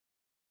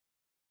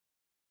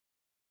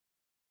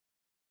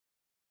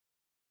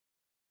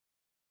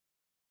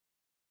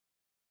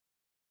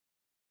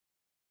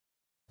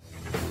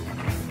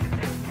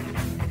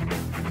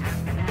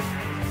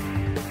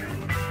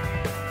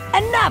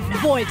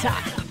Enough boy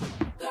talk.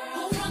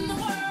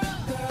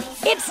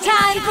 It's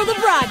time for the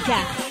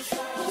broadcast.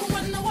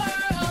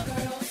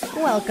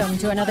 Welcome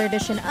to another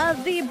edition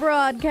of the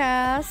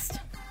broadcast.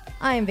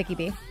 I am Vicky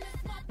B.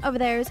 Over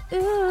there's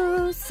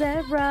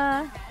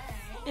Sarah.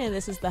 And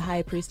this is the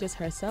High Priestess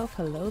herself.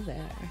 Hello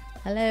there.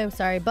 Hello.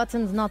 Sorry,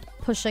 button's not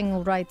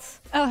pushing right.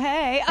 Oh,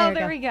 hey.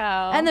 There we go.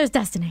 And there's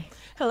Destiny.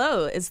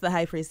 Hello, it's the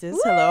High Priestess.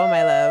 Woo! Hello,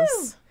 my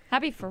loves.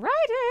 Happy Friday.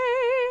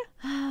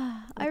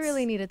 I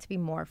really need it to be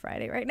more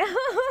Friday right now.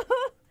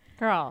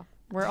 Girl,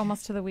 we're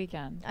almost to the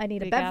weekend. I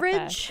need a We got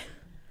beverage.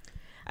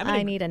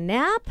 I need a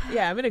nap.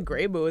 Yeah, I'm in a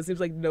great mood. It seems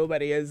like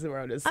nobody is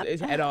around us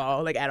at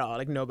all. Like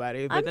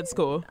nobody. But that's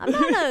cool. I'm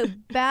not in a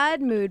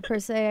bad mood per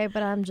se,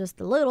 but I'm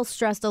just a little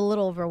stressed, a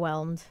little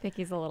overwhelmed.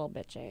 Vicky's a little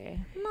bitchy.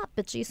 I'm not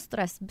bitchy,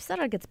 stressed.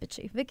 Sarah gets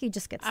bitchy. Vicky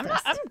just gets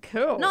stressed. I'm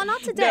cool. No,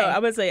 not today. No, I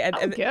would say at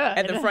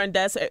good. the front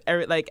desk,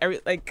 like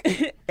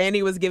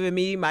Annie was giving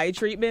me my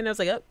treatment. I was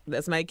like, oh,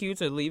 that's my cue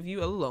to leave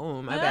you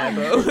alone. My bad,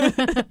 bro.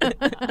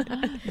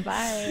 Bye.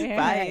 Bye.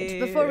 Right.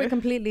 Before we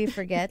completely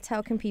forget,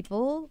 how can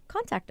people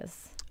contact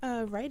us?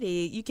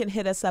 Alrighty, you can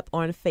hit us up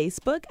on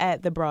Facebook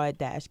at the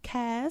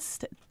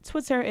Broad-Cast.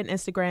 Twitter and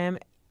Instagram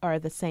are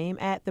the same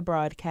at the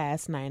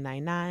Broadcast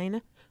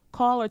 999.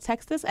 Call or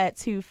text us at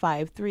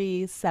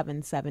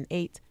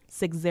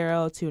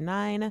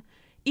 253-778-6029.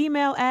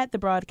 Email at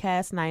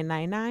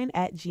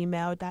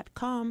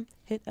thebroadcast999@gmail.com.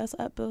 Hit us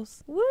up,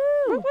 Bills. Woo!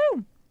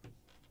 Woo-woo.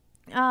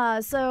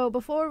 So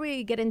before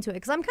we get into it,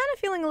 because I'm kind of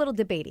feeling a little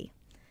debatey.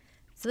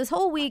 So this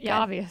whole week, Yeah,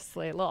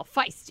 obviously. A little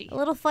feisty. a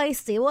little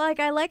feisty. Well,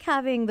 I like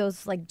having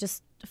those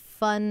just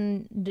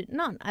fun,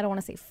 I don't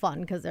want to say fun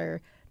because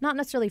they're not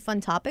necessarily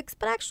fun topics,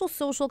 but actual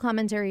social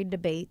commentary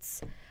debates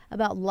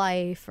about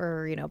life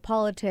or,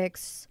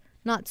 politics,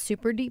 not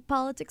super deep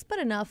politics, but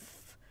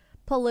enough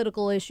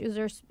political issues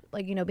or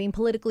being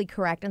politically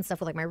correct and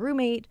stuff with my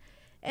roommate.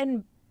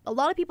 And a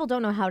lot of people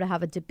don't know how to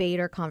have a debate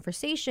or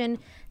conversation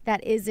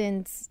that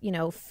isn't,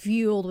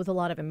 fueled with a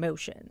lot of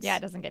emotions. Yeah,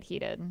 it doesn't get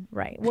heated.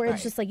 Right. Where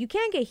it's just you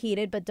can get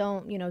heated, but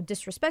don't,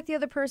 disrespect the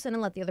other person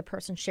and let the other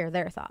person share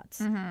their thoughts.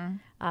 Mm-hmm.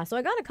 So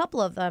I got a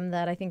couple of them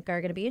that I think are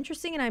going to be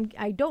interesting, and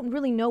I don't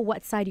really know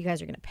what side you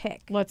guys are going to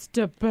pick. Let's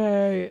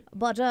debate.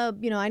 But,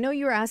 I know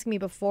you were asking me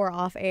before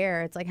off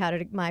air. It's how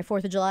did my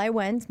 4th of July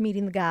went,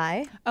 meeting the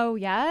guy. Oh,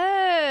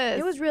 yes.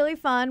 It was really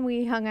fun.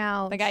 We hung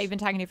out. The guy you've been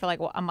talking to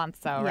for a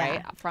month,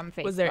 right? From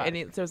Facebook. Was there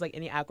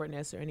any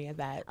awkwardness or any of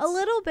that? A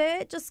little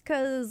bit, just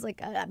because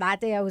that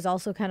day I was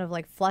also kind of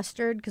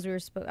flustered because I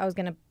was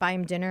gonna buy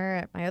him dinner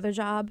at my other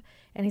job,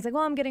 and he's like,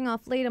 "Well, I'm getting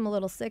off late. I'm a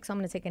little sick, so I'm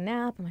gonna take a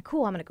nap." I'm like,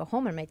 "Cool, I'm gonna go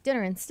home and make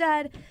dinner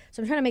instead."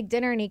 So I'm trying to make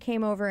dinner, and he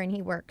came over, and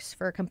he works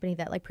for a company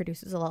that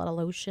produces a lot of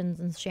lotions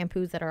and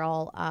shampoos that are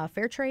all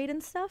fair trade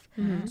and stuff.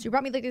 Mm-hmm. So he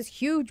brought me this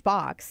huge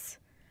box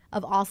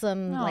of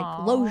awesome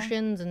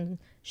lotions and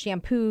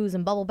shampoos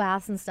and bubble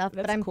baths and stuff.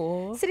 That's but I'm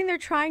cool. sitting there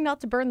trying not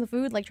to burn the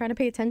food, trying to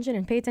pay attention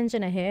to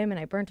him, and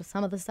I burnt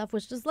some of the stuff,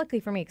 which is luckily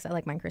for me because I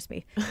like mine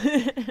crispy.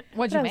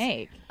 What'd you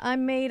make? I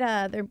made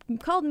they're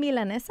called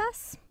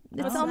milanesas.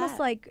 It's almost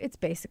it's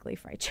basically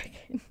fried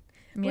chicken.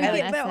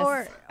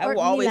 Milanesas. I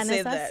will always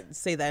milanesas.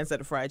 say that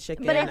instead of fried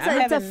chicken. But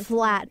it's a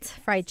flat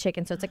fried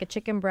chicken, so it's a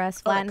chicken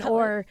breast flat,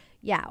 or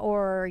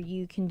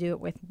you can do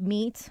it with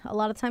meat a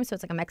lot of times, so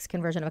it's a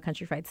Mexican version of a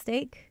country fried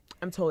steak.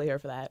 I'm totally here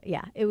for that.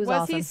 Yeah, it was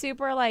Was awesome. he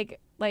super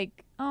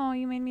oh,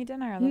 you made me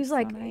dinner? He was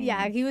That's so nice.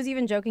 yeah, he was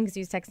even joking because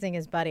he was texting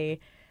his buddy,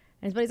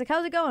 and his buddy's like,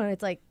 "How's it going?" And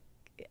it's I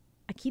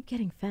keep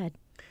getting fed.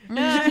 He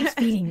keeps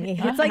feeding me.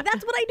 It's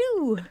that's what I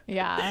do.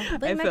 Yeah.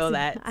 I feel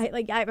that.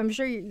 I'm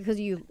sure because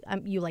you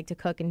like to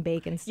cook and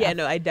bake and stuff. Yeah,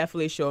 no, I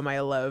definitely show my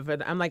love,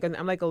 and I'm like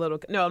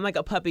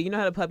a puppy. You know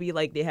how a puppy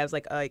they have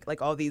like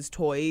all these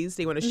toys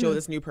they want to show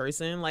this new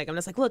person. I'm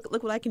just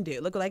look what I can do.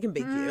 Look what I can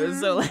bake you.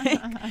 So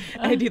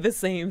I do the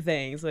same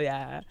thing. So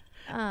yeah.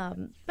 But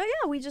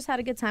yeah, we just had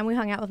a good time. We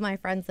hung out with my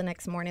friends the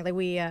next morning,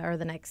 or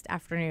the next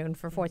afternoon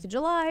for 4th of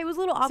July. It was a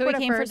little awkward. So we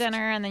came at first. for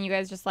dinner, and then you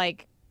guys just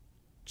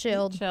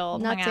chilled,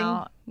 hung nothing.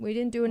 out. We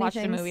didn't do anything. Watched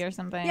a movie or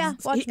something. Yeah,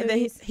 watched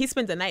movies. He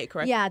spent the night,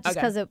 correct? Yeah, just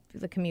Okay. because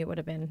the commute would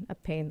have been a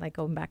pain,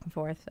 going back and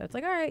forth. So it's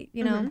all right,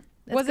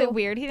 Was it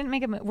weird? He didn't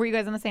make Were you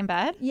guys in the same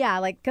bed? Yeah,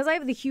 because I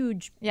have the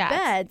huge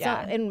bed. So,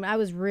 and I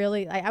was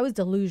really, I was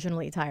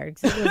delusionally tired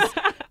because it was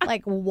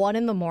 1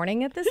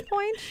 a.m. at this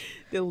point.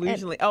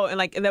 Delusionally.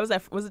 And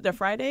that was it the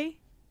Friday?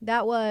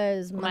 That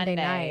was Monday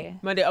night.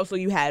 Monday. Oh, so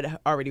you had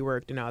already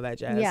worked and all that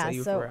jazz. Yeah,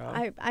 so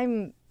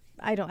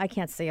I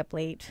can't stay up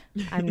late.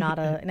 I'm not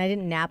and I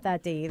didn't nap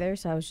that day either,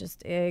 so I was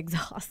just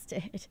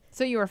exhausted.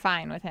 So you were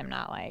fine with him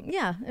not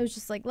Yeah, it was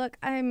just look,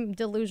 I'm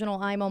delusional.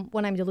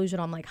 When I'm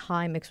delusional, I'm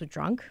high mixed with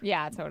drunk.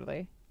 Yeah,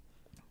 totally.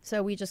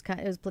 So we just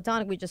it was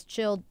platonic. We just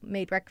chilled,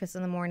 made breakfast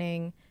in the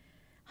morning,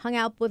 hung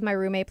out with my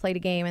roommate, played a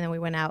game, and then we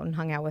went out and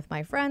hung out with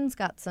my friends,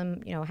 got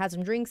some, had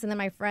some drinks, and then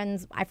my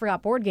friends, I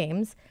forgot board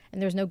games,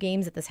 and there's no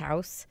games at this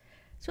house.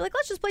 So we're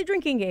let's just play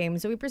drinking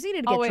games. So we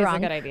proceeded to get Always drunk.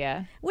 a good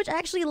idea. Which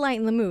actually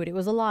lightened the mood. It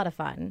was a lot of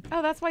fun.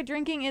 Oh, that's why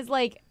drinking is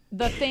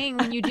the thing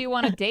when you do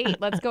want to date.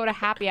 Let's go to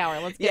happy hour.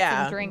 Let's get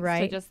Yeah. some drinks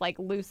to just like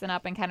loosen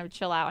up and kind of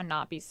chill out and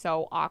not be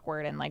so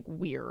awkward and like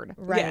weird.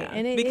 Right. Yeah,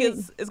 And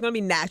because it's gonna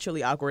be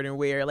naturally awkward and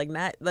weird. Like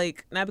not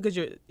because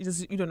you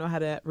don't know how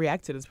to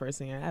react to this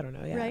person yet. I don't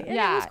know. Yeah. Right. And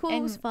Yeah, it was cool. It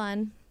and- was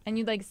fun. And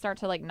you like start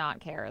to like not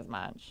care as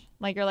much.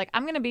 Like you're like,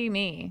 I'm gonna be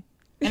me.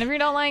 And if you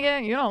don't like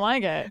it, you don't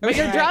like it. But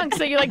you're drunk,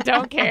 so you like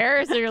don't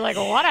care. So you're like,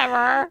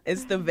 whatever.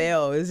 It's the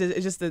veil. It's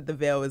just that the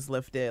veil is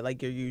lifted,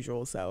 like your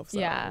usual self. So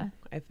Yeah.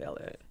 I feel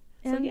it.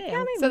 And, So, yeah. I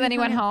mean, So we then he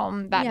went kinda-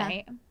 home that yeah.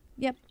 night.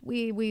 Yep.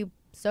 We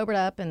sobered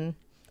up and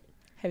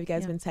Have you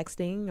guys been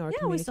texting or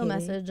yeah, we still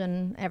communicating? message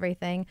and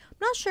everything. I'm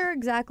not sure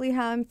exactly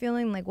how I'm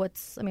feeling. Like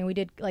we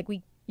did like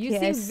we You seem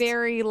kissed.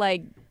 very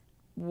like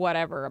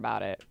whatever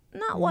about it.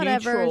 Not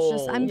whatever. It's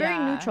just I'm very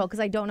Yeah. neutral because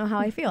I don't know how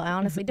I feel. I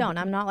honestly don't.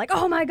 I'm not like,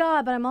 oh my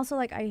God, but I'm also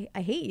like I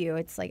hate you.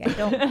 It's like I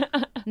don't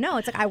no,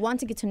 it's like I want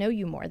to get to know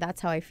you more.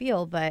 That's how I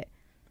feel. But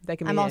That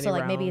can be I'm also any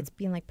like maybe realm. it's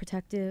being like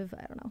protective.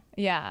 I don't know.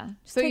 Yeah.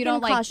 So take you it don't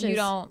in like cautious.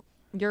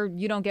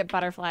 you don't get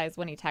butterflies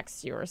when he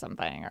texts you or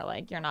something, or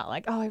like you're not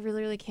like, oh, I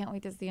really, really can't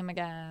wait to see him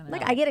again.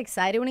 Like I get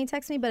excited when he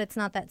texts me, but it's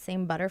not that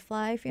same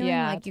butterfly feeling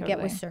Yeah, like you get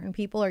with totally. certain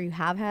people or you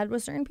have had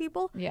with certain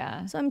people.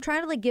 Yeah. So I'm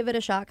trying to like give it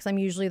a shot because I'm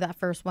usually that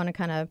first one to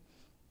kind of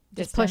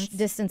just push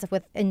distance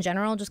with in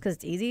general just because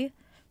it's easy.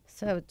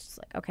 So it's just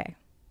like, okay,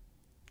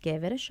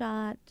 give it a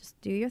shot. Just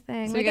do your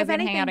thing. So like, you guys if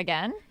gonna hang out anything-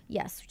 again?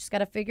 Yes, we just got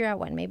to figure out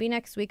when. Maybe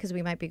next week because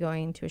we might be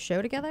going to a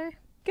show together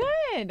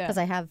Good. because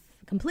I have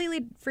a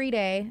completely free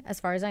day as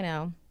far as I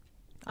know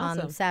on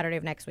Awesome. Saturday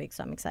of next week.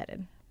 So I'm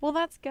excited. Well,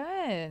 that's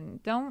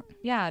good.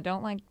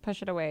 Don't like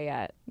push it away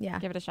yet. Yeah.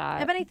 Give it a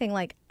shot. If anything,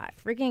 like I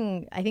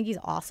think he's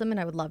awesome and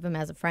I would love him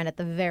as a friend at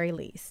the very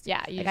least.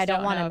 Yeah, you like just I don't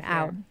don't want know him if you're-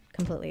 out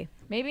completely.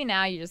 Maybe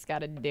now you just got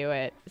to do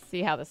it.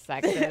 See how the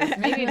sex is.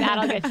 Maybe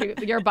that'll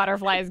get your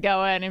butterflies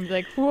going and be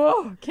like,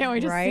 whoa, can't we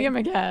just Right? see him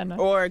again?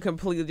 Or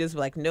completely just be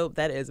like, nope,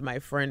 that is my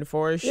friend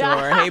for sure.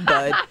 Yeah. Hey,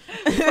 bud.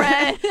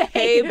 Friend.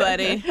 Hey,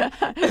 buddy.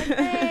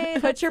 Hey,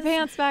 Put your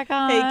pants back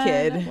on.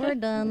 Hey, kid. we're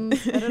done.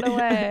 Put it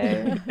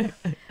away.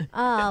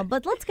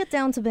 But let's get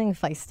down to being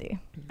feisty.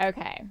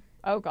 Okay.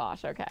 Oh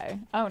gosh. Okay.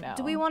 Oh no.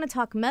 Do we want to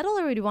talk metal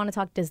or do we want to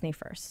talk Disney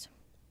first?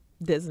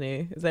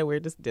 Disney. Is that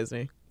weird? Just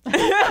Disney. All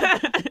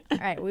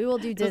right, we will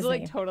do Those Disney. are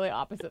like totally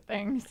opposite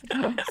things.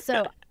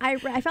 So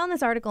I found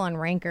this article on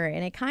Ranker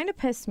and it kind of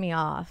pissed me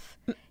off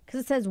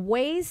because it says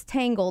Ways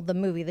Tangled, the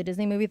movie, the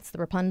Disney movie, it's the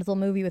Rapunzel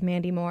movie with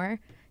Mandy Moore.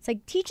 It's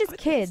like teaches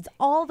kids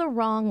all the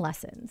wrong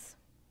lessons.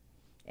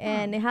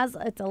 And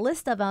it's a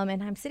list of them,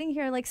 and I'm sitting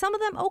here like some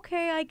of them,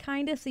 okay, I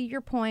kind of see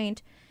your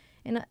point.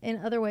 In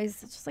other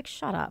ways, it's just like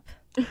shut up.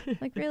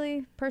 Like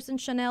really, person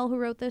Chanel who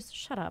wrote this,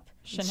 shut up.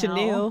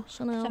 Chanel.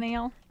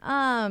 Chanel.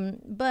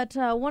 But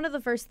one of the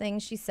first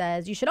things she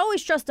says, you should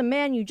always trust a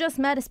man you just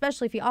met,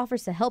 especially if he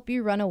offers to help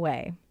you run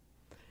away.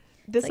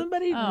 Does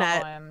somebody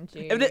not?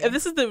 OMG. If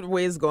this is the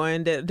way it's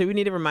going, do we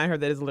need to remind her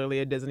that it's literally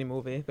a Disney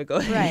movie? But go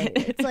ahead.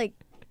 Right. It's like,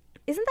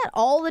 isn't that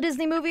all the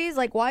Disney movies?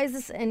 Like, why is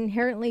this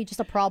inherently just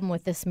a problem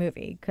with this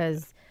movie?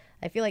 Because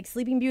I feel like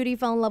Sleeping Beauty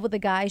fell in love with a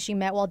guy she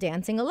met while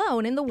dancing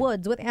alone in the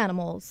woods with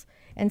animals.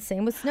 And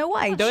same with Snow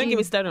White. Don't She- get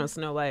me started on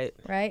Snow White.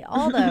 Right?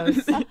 All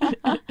those.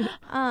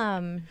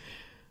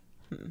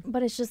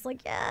 But it's just like,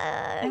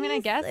 yeah. I mean, I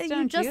guess you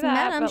don't just do that,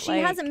 met him. but, She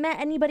like- hasn't met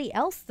anybody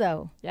else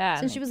though. Yeah,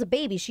 Since she was a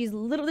baby, this is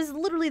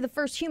literally the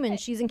first human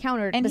she's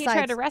encountered. And besides, he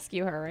tried to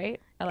rescue her,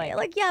 right? Or, yeah,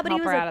 but he help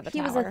was her out of the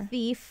he was a tower.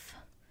 thief.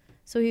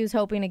 So he was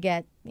hoping to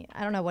get,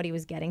 I don't know what he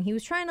was getting. He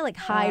was trying to like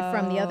hide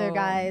from the other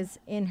guys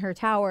in her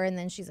tower, and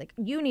then she's like,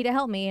 "You need to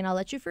help me, and I'll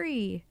let you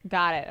free,"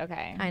 Got it.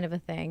 Okay. kind of a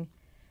thing.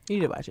 You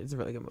need to watch it. It's a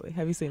really good movie.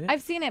 Have you seen it?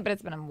 I've seen it, but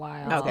it's been a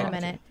while. Okay. In a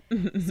minute.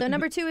 So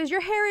number 2 is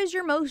your hair is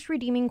your most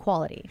redeeming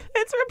quality.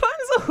 It's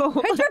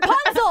Rapunzel. It's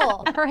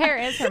Rapunzel. Her hair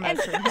is her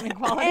most redeeming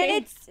quality.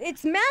 And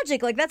it's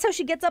magic. Like that's how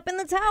she gets up in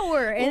the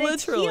tower, and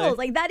Literally. it heals.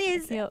 Like that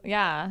is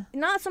yeah.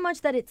 not so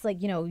much that it's like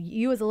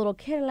you as a little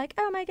kid are like,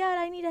 oh my god,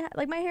 I need to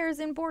like my hair is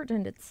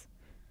important. It's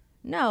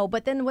no,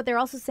 but then what they're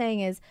also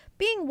saying is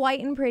being white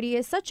and pretty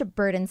is such a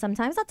burden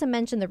sometimes. Not to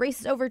mention the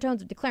racist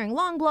overtones of declaring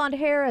long blonde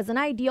hair as an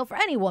ideal for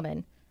any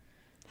woman.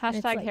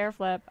 Hashtag like- hair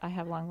flip. I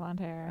have long blonde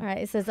hair. All right,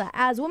 it says,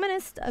 as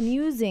Womanist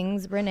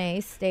Musings,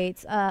 Renee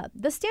states,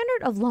 the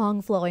standard of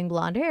long flowing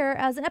blonde hair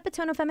as an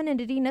epitome of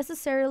femininity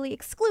necessarily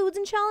excludes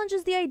and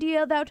challenges the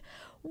idea that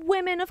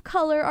women of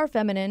color are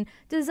feminine,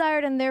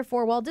 desired, and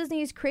therefore, while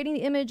Disney is creating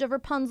the image of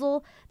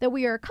Rapunzel that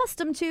we are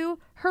accustomed to,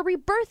 her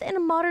rebirth in a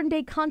modern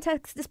day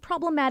context is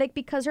problematic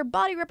because her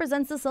body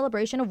represents the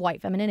celebration of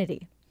white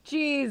femininity.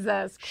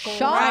 Jesus Shut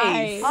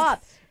Christ.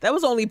 up. That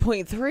was only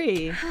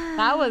 0.3.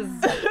 That was.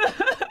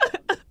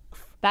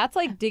 That's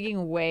like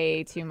digging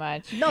way too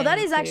much. No, that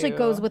is actually into-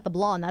 goes with the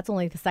blonde. That's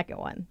only the second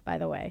one, by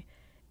the way.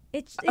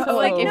 It's So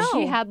like if no.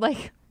 she had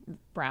like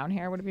brown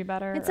hair, would it be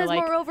better? It Or, says, like,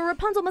 moreover,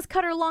 Rapunzel must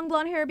cut her long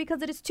blonde hair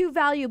because it is too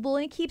valuable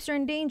and it keeps her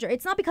in danger.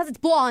 It's not because it's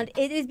blonde.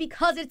 It is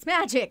because it's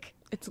magic.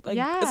 It's like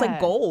Yeah. it's like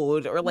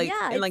gold or like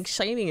Yeah, and like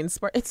shiny and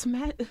spark. It's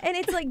mad. And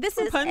it's like, this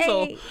is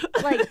Rapunzel.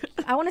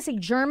 I want to say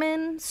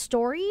German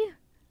story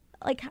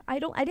like I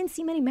didn't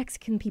see many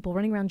Mexican people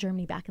running around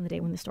Germany back in the day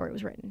when the story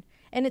was written.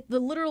 And the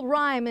literal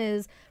rhyme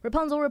is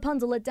Rapunzel,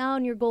 Rapunzel, let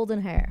down your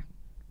golden hair.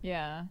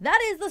 Yeah. That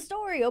is the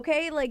story,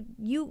 okay? Like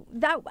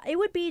it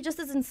would be just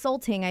as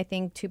insulting, I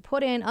think, to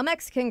put in a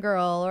Mexican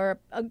girl or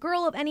a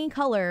girl of any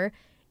color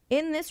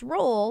in this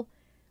role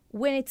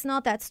when it's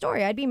not that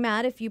story. I'd be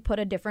mad if you put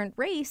a different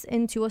race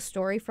into a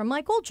story from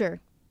my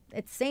culture.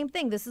 It's the same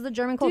thing. This is a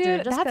German culture.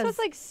 Dude, that's what's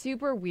like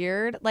super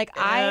weird. Like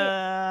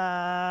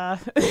Uh,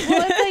 well,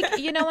 it's like,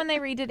 you know, when they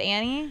redid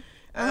Annie?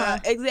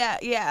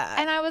 exactly. Yeah.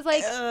 And I was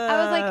like,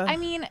 I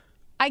mean,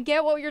 I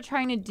get what you're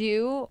trying to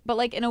do, but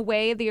like in a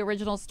way, the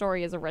original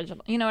story is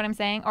original. You know what I'm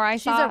saying? Or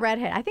She's a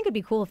redhead. I think it'd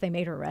be cool if they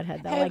made her a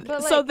redhead though.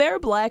 So there are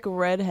black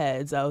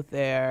redheads out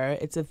there.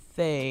 It's a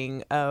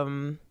thing.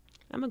 I'm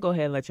gonna go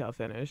ahead and let y'all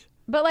finish.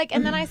 But like,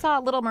 and then I saw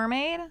Little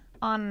Mermaid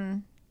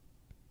on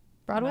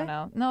Broadway? I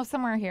don't know. No,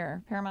 somewhere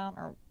here, Paramount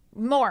or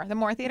the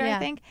Moore Theater, Yeah. I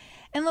think.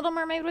 And Little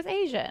Mermaid was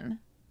Asian,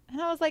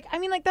 and I was like, I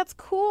mean, like that's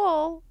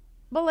cool,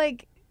 but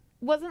like,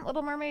 wasn't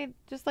Little Mermaid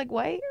just like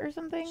white or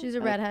something? She's a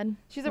Like, redhead.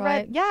 She's a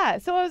right? red. Yeah.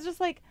 So I was just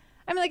like,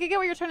 I mean, like I get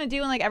what you're trying to do,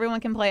 and like everyone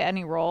can play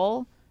any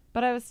role,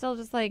 but I was still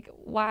just like,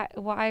 why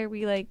are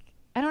we like?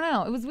 I don't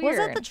know. It was weird.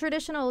 Was that the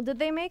traditional? Did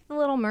they make the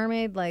Little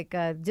Mermaid like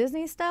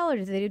Disney style, or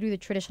did they do the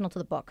traditional to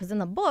the book? Because in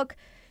the book,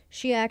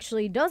 she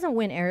actually doesn't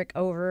win Eric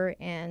over,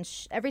 and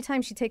every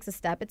time she takes a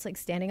step, it's like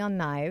standing on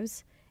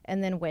knives.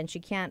 And then when she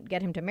can't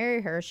get him to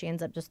marry her, she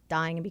ends up just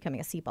dying and becoming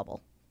a sea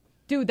bubble.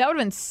 Dude, that would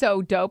have been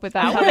so dope if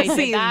that I when want they to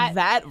see did that.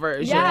 that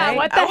version. Yeah,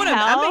 what the hell?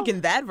 I'm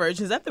making that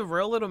version. Is that the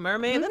real Little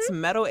Mermaid? That's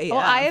metal AF. Well,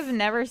 I have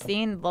never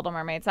seen Little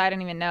Mermaid, so I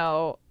don't even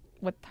know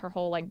with her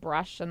whole like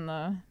brush in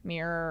the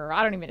mirror.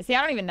 I don't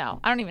even know.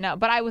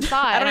 But I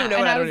saw it, and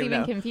I was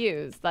even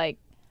confused. Like,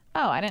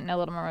 oh, I didn't know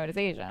Little Mermaid was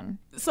Asian.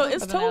 So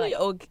it's But then totally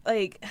okay.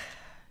 Like,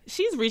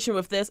 she's reaching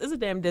with this. It's a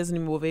damn Disney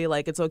movie.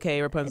 Like, it's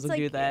okay. Rapunzel It's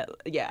do like- that.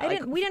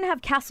 Yeah. We didn't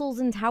have castles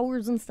and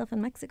towers and stuff in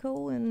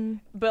Mexico, and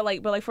But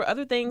like for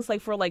other things,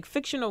 like for like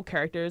fictional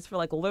characters, for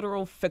like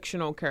literal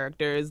fictional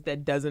characters,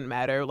 that doesn't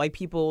matter. Like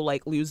people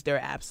like lose their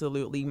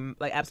absolute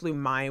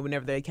mind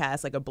whenever they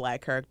cast like a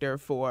black character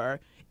for.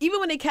 Even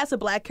when they cast a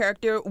black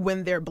character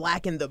when they're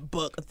black in the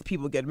book,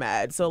 people get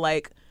mad. So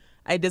like,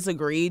 I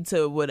disagreed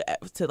to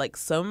like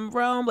some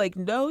realm. Like,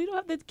 no, you don't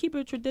have to keep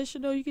it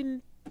traditional. You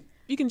can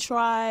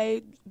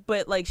try,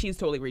 but like she's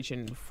totally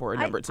reaching for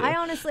number two. I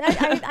honestly,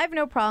 I have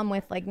no problem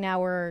with like now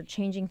we're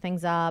changing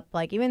things up.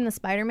 Like even in the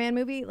Spider-Man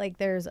movie, like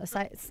there's a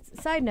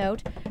side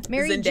note.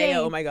 Zendaya, Jane,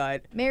 oh my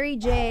god, Mary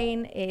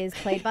Jane is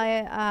played by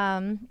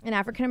an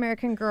African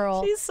American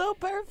girl. she's so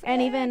perfect.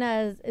 And even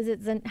how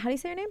do you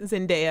say her name?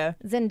 Zendaya.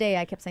 Zendaya.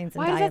 I kept saying Zendaya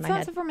Why does in that my sound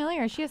head. so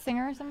familiar? Is she a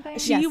singer or something?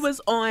 She Yes.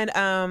 was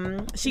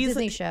on she's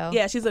Disney show.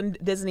 Yeah, she's on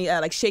Disney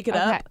like Shake It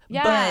Okay. Up.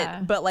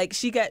 Yeah. But like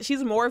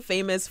she's more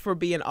famous for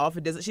being off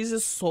of Disney. She's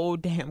just so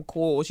damn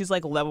cool. She's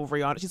like level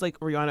Rihanna. She's like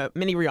Rihanna,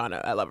 mini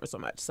Rihanna. I love her so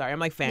much. Sorry, I'm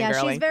like fangirling.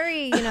 Yeah, she's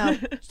very,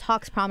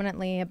 talks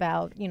prominently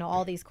about,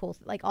 all these cool,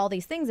 like all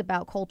these things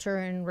about culture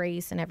and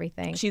race and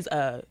everything. She's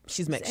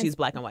mixed. She's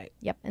black and white.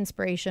 Yep,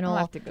 inspirational. I'll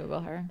have to Google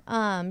her.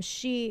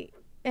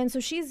 So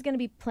she's going to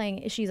be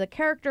playing, she's a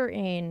character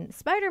in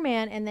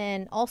Spider-Man, and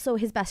then also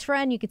his best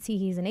friend, you could see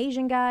he's an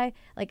Asian guy,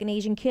 like an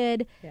Asian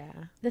kid. Yeah.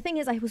 The thing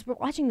is, I was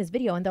watching this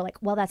video, and they're like,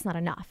 well, that's not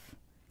enough.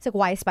 It's like,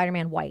 why is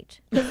Spider-Man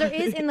white? Because there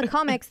is, in the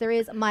comics, there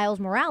is Miles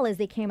Morales.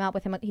 They came out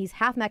with him, he's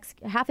half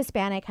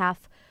Hispanic,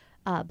 half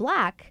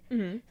black.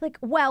 Mm-hmm. Like,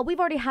 well, we've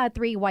already had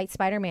 3 white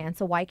Spider-Man,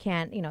 so why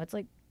can't, it's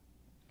like,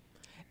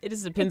 It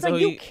just depends it's on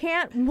like who you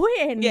can't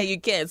win. Yeah,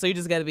 you can. So you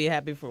just got to be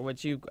happy for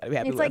what you be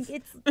happy It's with.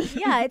 like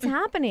it's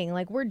happening.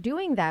 Like we're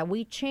doing that.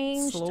 We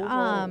changed. Slow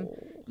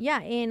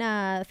roll. In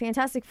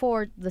Fantastic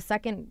Four, the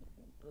second,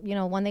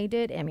 one they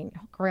did. I mean,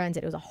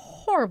 granted, it was a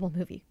horrible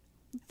movie,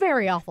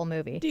 very awful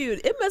movie.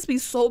 Dude, it must be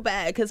so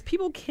bad because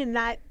people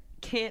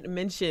can't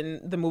mention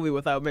the movie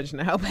without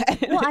mentioning how bad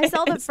it Well, I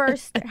saw the is.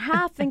 first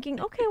half thinking,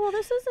 okay, well,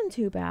 this isn't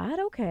too bad.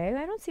 Okay,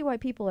 I don't see why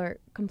people are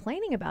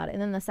complaining about it.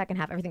 And then the second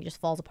half, everything just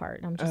falls apart.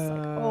 And I'm just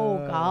like,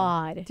 oh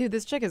god. Dude,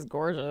 this chick is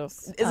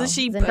gorgeous. Isn't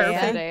she Zendaya.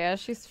 perfect? Zendaya,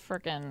 she's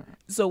freaking.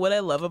 So what I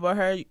love about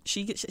her,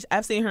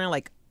 I've seen her in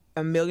like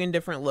a million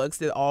different looks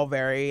that all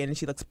vary, and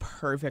she looks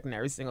perfect in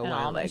every single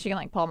one. Like, she can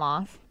like pull them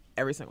off.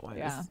 every single one.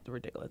 Yeah. It's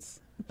ridiculous.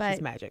 But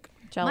She's magic.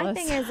 Jealous. My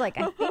thing is, like,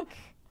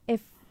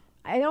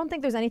 I don't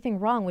think there's anything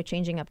wrong with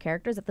changing up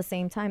characters. At the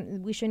same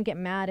time, we shouldn't get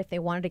mad if they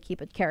wanted to keep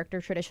a character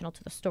traditional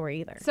to the story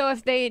either. So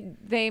if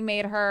they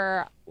made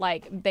her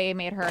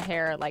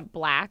hair like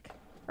black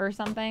or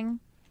something,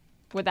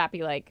 would that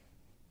be like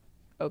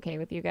okay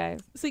with you guys?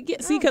 See,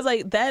 because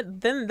like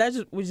that, then that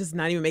just would just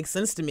not even make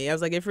sense to me. I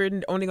was like, if you're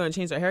only going to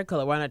change their hair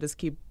color, why not just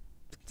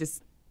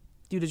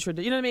do the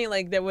tradition? You know what I mean?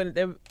 Like that wouldn't.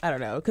 I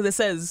don't know, because it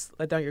says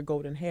let down your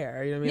golden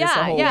hair. You know what I mean? It's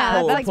the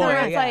whole that's point.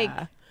 where it's Yeah.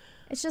 like.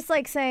 It's just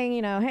like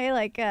saying, hey,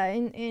 like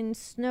in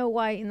Snow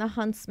White and the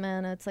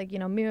Huntsman, it's like,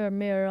 mirror,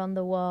 mirror on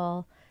the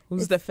wall.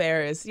 Who's the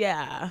fairest?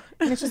 Yeah.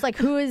 And it's just like,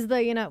 who is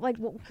the, like,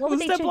 what would Who's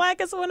they the change?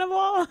 blackest one of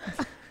all?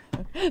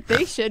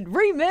 They should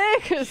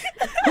remix.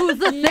 Who's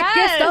the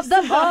thickest of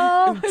them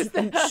all?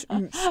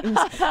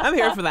 I'm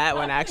here for that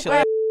one,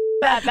 actually.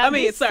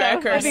 Sorry, I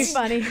cursed.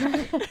 That'd be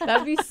funny.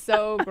 That'd be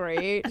so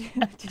great.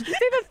 Did you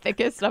say the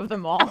thickest of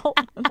them all?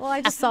 Well,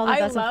 I just saw that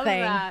that's I love a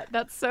thing. that.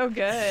 That's so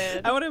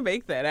good. I want to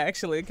make that,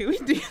 actually. Can we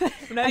do that?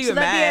 I'm not even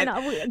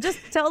That'd be mad. just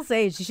tell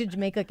Sage she should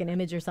make like an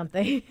image or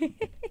something.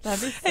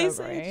 That'd be so Hey, great.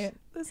 Sage,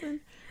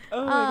 listen.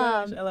 Oh my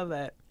gosh, I love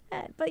that.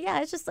 But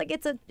yeah, it's just like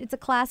it's a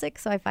classic,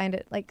 so I find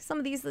it like some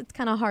of these it's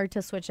kind of hard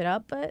to switch it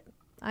up, but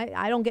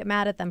I don't get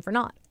mad at them for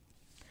not.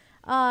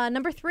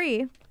 Number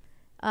 3,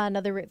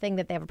 another thing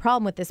that they have a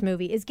problem with this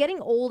movie is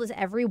getting old is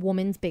every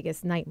woman's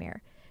biggest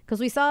nightmare. Because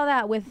we saw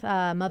that with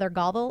Mother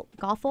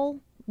Gothel,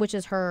 which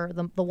is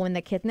the woman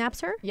that kidnaps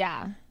her.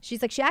 Yeah.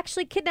 She's like, she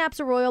actually kidnaps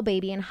a royal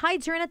baby and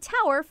hides her in a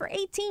tower for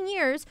 18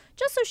 years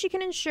just so she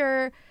can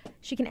ensure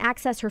she can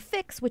access her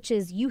fix, which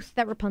is youth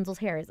that Rapunzel's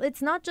hair is.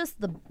 It's not just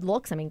the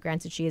looks. I mean,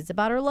 granted, she is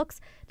about her looks.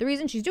 The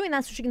reason she's doing that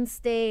is so she can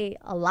stay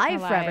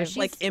alive forever. She's,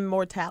 like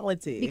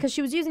immortality. because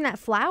she was using that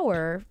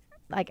flower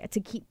like to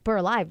keep her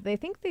alive. They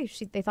think they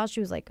thought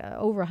she was like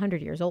over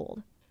 100 years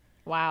old.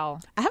 Wow.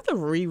 I have to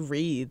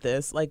reread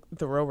this, like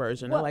the real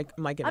version. Well, like,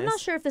 my goodness. I'm not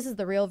sure if this is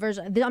the real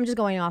version. I'm just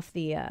going off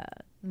the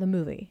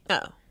movie.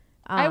 Oh.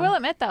 I will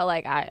admit though,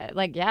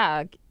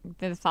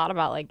 the thought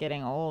about like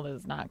getting old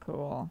is not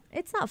cool.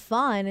 It's not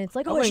fun. It's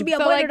like, it my should be So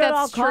avoided like at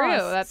all that's true.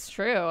 costs. That's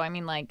true. I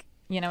mean, like,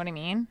 you know what I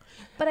mean?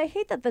 But I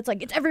hate that that's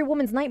like, it's every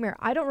woman's nightmare.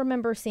 I don't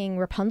remember seeing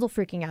Rapunzel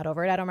freaking out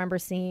over it. I don't remember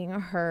seeing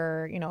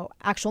her,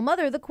 actual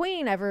mother, the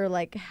queen, ever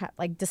like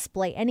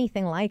display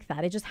anything like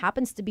that. It just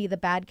happens to be the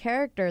bad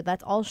character.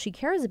 That's all she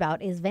cares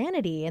about is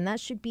vanity. And that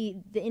should be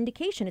the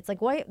indication. It's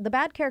like, why the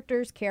bad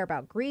characters care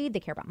about greed.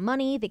 They care about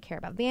money. They care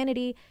about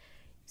vanity.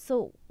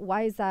 So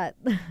why is that?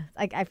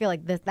 Like, I feel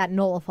like that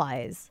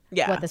nullifies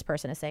what this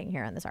person is saying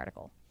here in this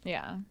article.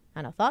 Yeah.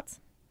 I know. Thoughts?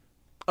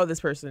 Oh,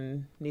 this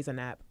person needs a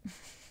nap.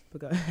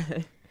 Go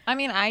ahead. I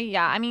mean,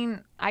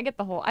 I get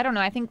the whole, I don't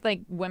know. I think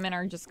like women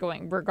are just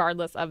going,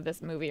 regardless of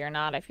this movie or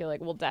not, I feel like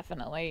we'll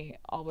definitely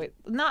always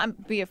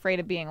not be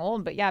afraid of being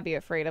old, but be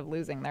afraid of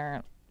losing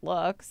their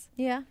looks.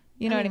 Yeah.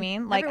 You know what I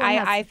mean? Like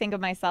I think of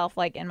myself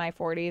like in my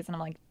 40s and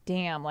I'm like,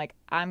 damn, like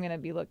I'm going to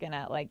be looking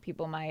at like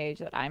people my age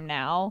that I'm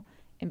now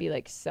and be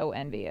like so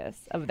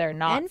envious of their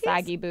not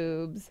saggy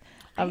boobs,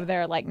 of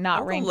their like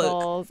not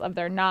wrinkles, of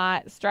their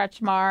not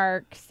stretch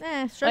marks.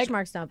 Stretch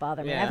marks don't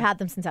bother me. Yeah. I've had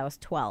them since I was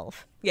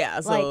 12.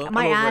 Yeah, so Like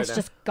my ass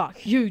just got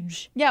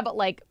huge. Yeah, but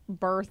like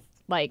birth,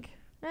 like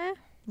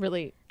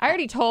really,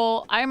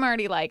 I'm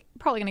already like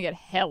probably gonna get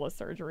hella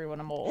surgery when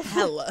I'm old.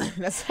 Hella.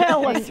 That's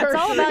Hella It's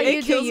all about it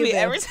you, kills me babe.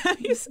 every time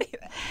you say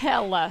that.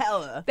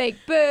 Hella. Fake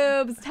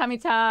boobs, tummy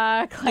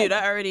tuck. Like, Dude,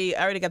 I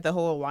already got the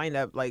whole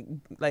windup like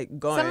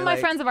going. some of my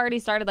friends have already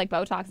started like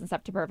Botox and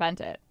stuff to prevent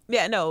it.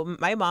 Yeah, no,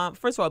 my mom.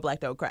 First of all, black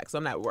don't crack, so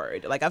I'm not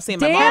worried. Like I've seen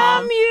my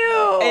Damn mom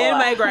you! and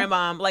my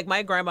grandmom. Like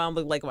my grandmom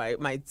looked like my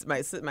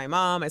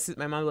mom.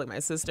 My mom looked like my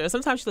sister.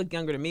 Sometimes she looked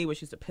younger than me,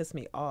 which used to piss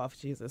me off.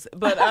 Jesus,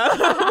 but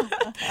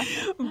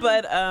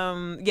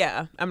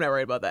yeah, I'm not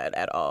worried about that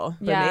at all.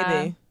 But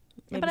maybe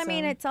But I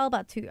mean, it's all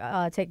about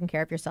taking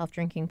care of yourself,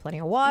 drinking plenty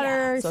of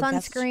water, so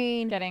that's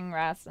sunscreen. Getting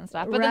rest and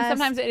stuff. But then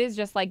sometimes it is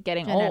just like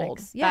getting old.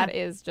 Genetics, yeah. That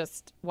is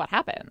just what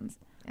happens.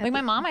 Like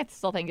my mom, I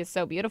still think is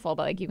so beautiful,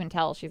 but like you can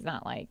tell she's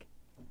not like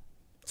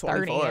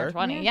 30 24. or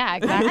 20. Yeah,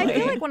 exactly. I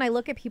feel like when I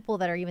look at people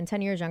that are even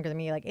 10 years younger than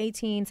me, like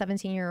 18,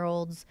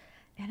 17-year-olds,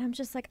 and I'm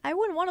just like, I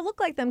wouldn't want to look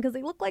like them because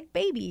they look like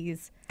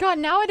babies. God,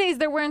 nowadays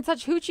they're wearing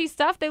such hoochie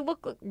stuff. They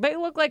look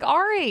like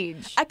our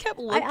age. I kept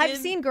looking. I've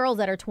seen girls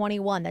that are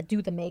 21 that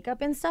do the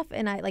makeup and stuff,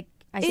 and I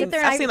sit there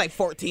and I've seen like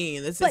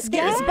 14. This is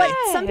scary. But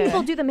some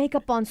people do the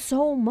makeup on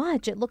so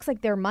much. It looks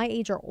like they're my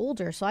age or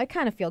older. So I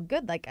kind of feel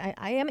good. Like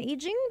I am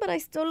aging, but I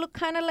still look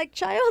kind of like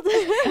child.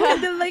 I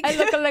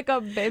look like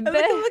a baby.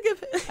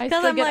 I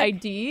still get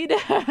ID'd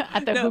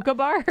at the hookah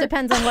bar.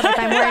 Depends on what if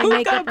I'm wearing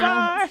makeup or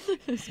not.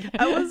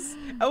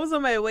 I was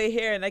on my way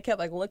here and I kept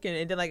like looking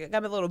and then like I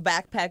got my little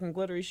backpack and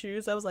glittery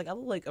shoes. I was like, I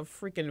look like a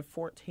freaking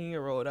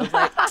 14-year-old. I was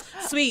like,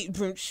 sweet,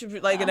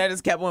 like, and I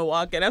just kept on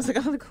walking. I was like,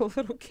 I look like a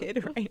little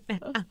kid right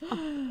now.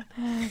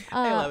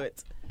 I love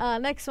it.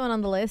 Next one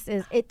on the list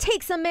is it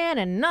takes a man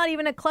and not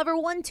even a clever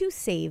one to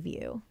save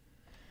you.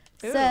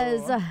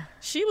 Says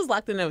She was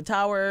locked in a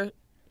tower.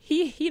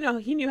 He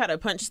knew how to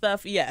punch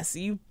stuff. Yes,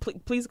 you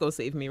please go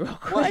save me real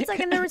quick. well, it's like,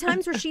 and there were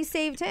times where she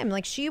saved him.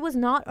 Like she was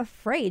not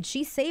afraid.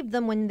 She saved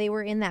them when they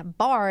were in that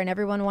bar and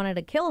everyone wanted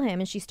to kill him.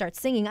 And she starts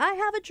singing, "I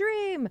have a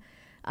dream."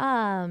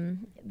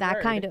 That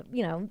Word. kind of,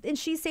 and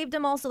she saved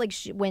him also, like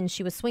when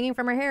she was swinging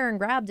from her hair and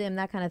grabbed him,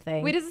 that kind of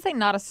thing. Wait, does it say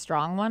not a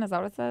strong one? Is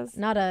that what it says?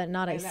 Not a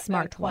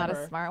smart one. Not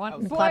a smart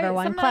one. Clever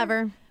one. Sometimes-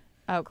 Clever.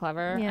 Oh,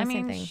 clever. Yeah, I same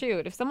mean, thing.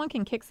 shoot, if someone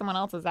can kick someone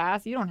else's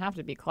ass, you don't have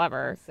to be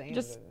clever.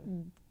 Just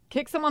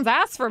kick someone's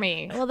ass for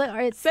me. Well,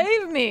 it's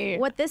Save me.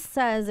 What this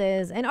says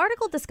is an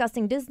article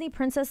discussing Disney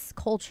princess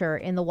culture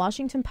in the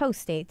Washington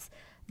Post states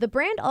the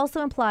brand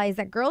also implies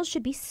that girls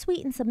should be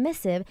sweet and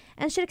submissive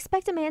and should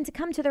expect a man to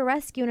come to their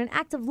rescue in an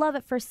act of love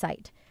at first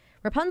sight.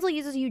 Rapunzel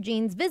uses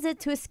Eugene's visit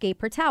to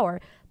escape her tower,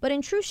 but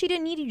in truth, she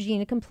didn't need Eugene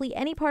to complete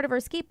any part of her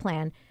escape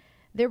plan.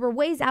 There were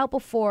ways out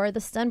before the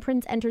Stun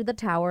Prince entered the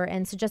tower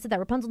and suggested that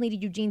Rapunzel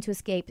needed Eugene to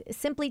escape,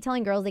 simply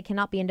telling girls they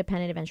cannot be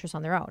independent adventurous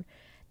on their own.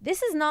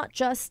 This is not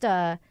just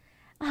oh,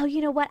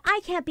 you know what? I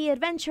can't be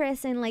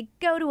adventurous and like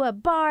go to a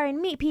bar and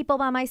meet people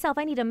by myself.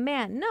 I need a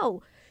man.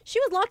 No, she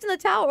was locked in the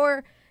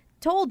tower,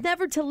 told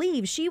never to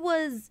leave. She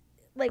was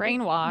like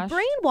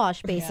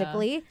brainwashed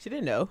basically. Yeah. She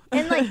didn't know.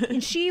 And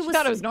like she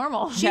thought it was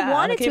normal. She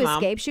wanted to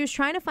escape. She was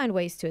trying to find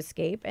ways to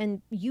escape,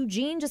 and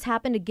Eugene just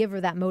happened to give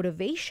her that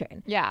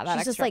motivation. Yeah, that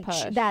she's extra just like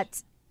push.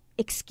 that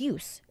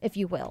excuse, if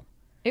you will.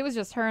 It was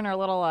just her and her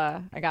little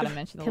I gotta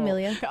mention the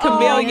Chameleon.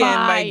 Chameleon,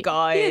 my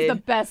God. He is the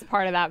best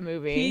part of that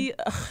movie.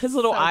 His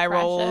little So eye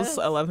rolls. precious.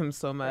 I love him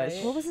so much.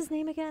 What was his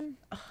name again?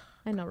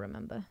 I don't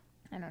remember.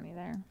 I don't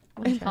either.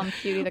 We call him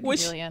Cutie the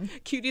Chameleon.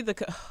 Cutie the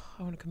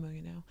I want a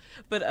chameleon now.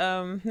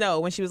 But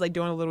no, when she was like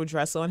doing a little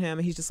dress on him,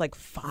 he's just like,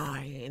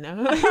 fine.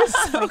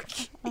 So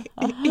cute.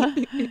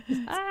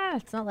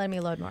 It's not letting me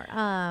load more.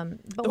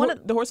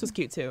 But the horse was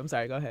cute too. I'm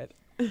sorry, go ahead.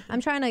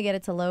 I'm trying to get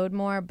it to load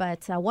more,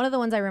 but one of the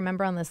ones I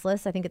remember on this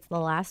list, I think it's the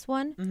last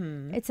one.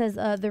 Mm-hmm. It says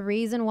the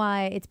reason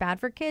why it's bad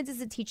for kids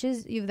is it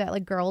teaches you that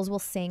like girls will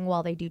sing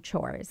while they do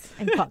chores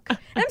and cook. And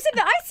I'm saying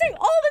that I sing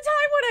all the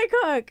time when I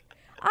cook.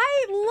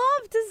 I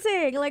love to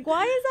sing. Like,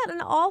 why is that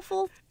an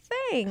awful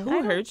thing?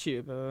 Who hurt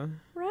you, boo?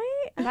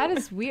 Right? That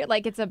is weird.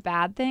 Like, it's a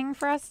bad thing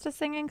for us to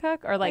sing and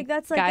cook, or like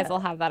that's like guys will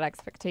have that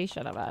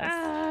expectation of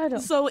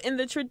us. So in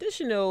the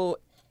traditional,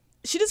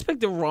 she just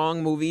picked the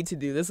wrong movie to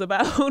do this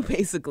about,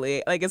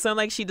 basically. Like, it's not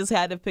like she just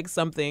had to pick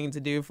something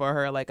to do for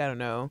her, like, I don't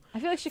know, I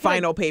feel like she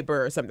final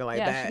paper or something like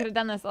she that. could have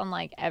done this on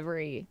like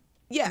every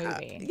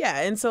movie. Yeah,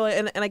 and so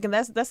and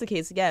that's the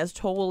case. Yeah, it's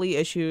totally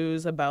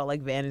issues about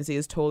like vanity.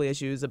 It's totally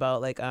issues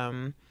about like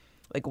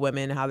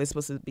women, how they're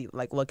supposed to be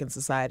like look in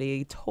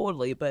society.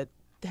 Totally, but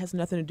it has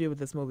nothing to do with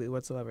this movie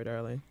whatsoever,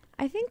 darling.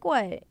 I think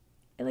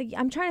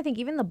I'm trying to think.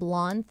 Even the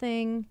blonde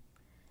thing,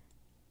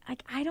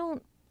 like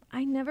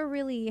I never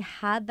really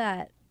had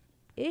that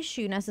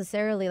issue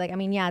necessarily. Like, I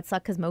mean, yeah, it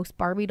sucked because most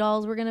Barbie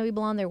dolls were gonna be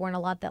blonde. There weren't a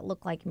lot that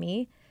looked like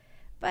me.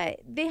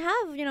 But they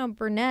have,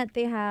 brunette.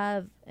 They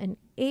have an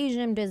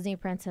Asian Disney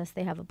princess.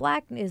 They have a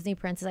black Disney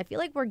princess. I feel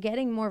like we're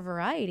getting more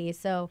variety.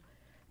 So,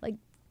 like,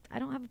 I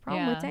don't have a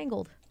problem with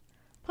Tangled.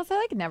 Plus, I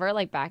like never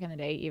like back in the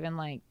day even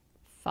like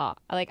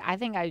thought like I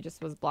think I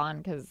just was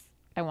blonde because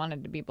I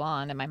wanted to be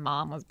blonde and my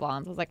mom was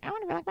blonde. So I was like, I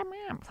want to be like my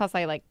mom. Plus,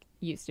 I like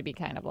used to be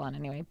kind of blonde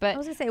anyway. But I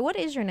was gonna say, what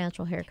is your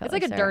natural hair color? It's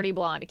like a Sarah? dirty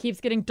blonde. It keeps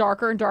getting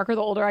darker and darker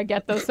the older I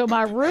get, though. So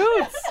my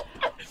roots.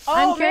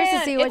 I'm curious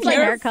to see what your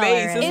hair color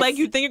is. It's like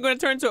you think you're going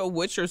to turn into a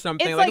witch or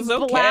something. It's like it's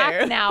okay.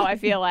 black now, I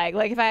feel like.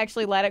 Like if I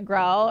actually let it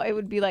grow, it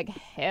would be like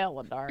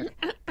hella dark.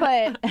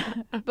 But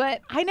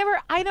I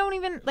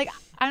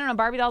don't know,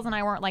 Barbie dolls and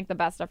I weren't like the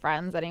best of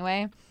friends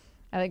anyway.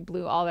 I like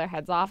blew all their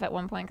heads off at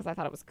one point because I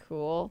thought it was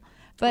cool.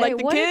 But like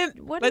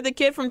the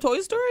kid from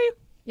Toy Story?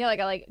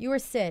 Yeah, you were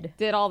Sid.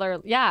 Did all their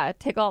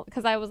tickle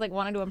because I was like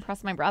wanted to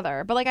impress my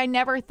brother. But like I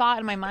never thought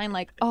in my mind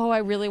like, oh, I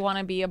really want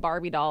to be a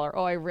Barbie doll, or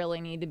oh, I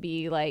really need to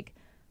be like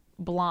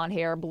blonde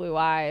hair, blue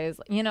eyes.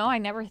 I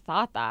never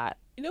thought that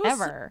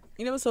ever.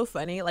 What's so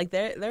funny? Like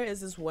there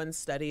is this one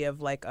study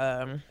of like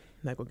I'm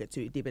not gonna get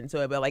too deep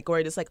into it, but like where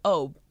it's like,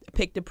 oh,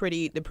 pick the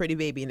pretty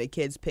baby, and the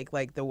kids pick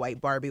like the white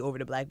Barbie over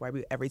the black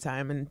Barbie every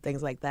time and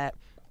things like that.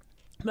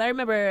 But I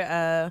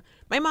remember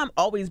my mom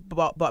always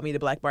bought me the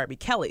black Barbie,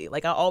 Kelly.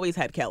 Like I always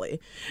had Kelly.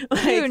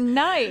 Like, dude,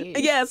 nice.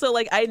 Yeah, so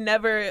like I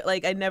never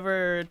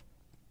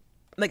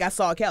I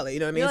saw Kelly, you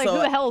know what I mean? You're like, so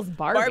who the hell is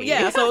Barbie?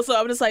 Yeah, so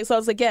I was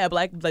just like, yeah,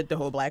 the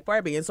whole black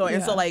Barbie, and so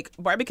like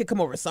Barbie could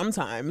come over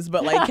sometimes,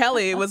 but like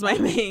Kelly was my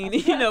main,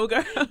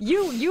 girl.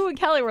 You and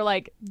Kelly were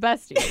like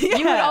besties. Yeah.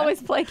 You would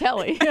always play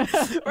Kelly,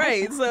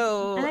 right?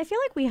 So, and I feel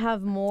like we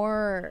have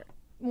more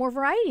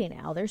variety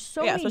now. There's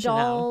so many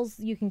dolls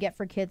you can get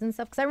for kids and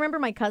stuff. Because I remember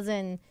my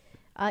cousin,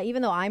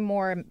 even though I'm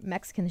more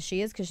Mexican than she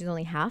is, because she's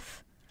only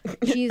half,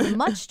 she's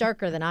much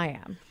darker than I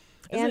am.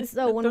 And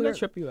so when don't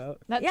trip you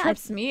out. That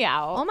trips me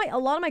out. A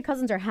lot of my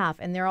cousins are half,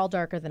 and they're all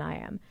darker than I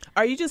am.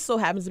 Are you just so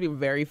happens to be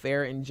very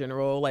fair in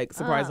general, like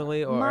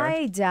surprisingly, or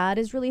my dad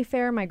is really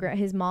fair.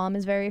 His mom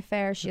is very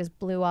fair. She has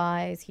blue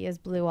eyes. He has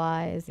blue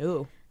eyes.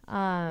 Ooh,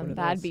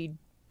 that'd be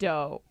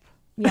dope.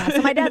 Yeah,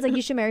 so my dad's like,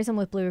 you should marry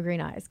someone with blue or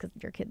green eyes because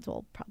your kids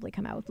will probably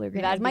come out with blue or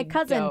green eyes. My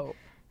cousin, dope.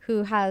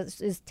 who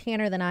is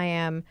tanner than I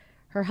am,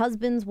 her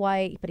husband's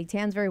white, but he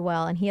tans very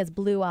well, and he has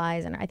blue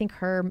eyes. And I think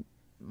her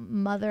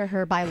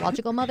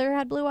biological mother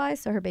had blue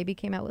eyes, so her baby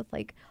came out with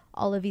like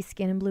olivey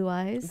skin and blue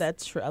eyes.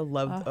 That's true. I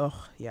love.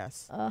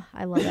 Yes.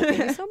 I love that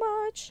baby so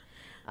much.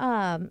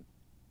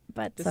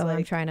 But it's so like,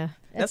 I'm trying to.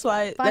 That's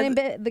why finding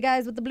the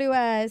guys with the blue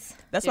eyes.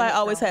 That's why I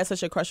always had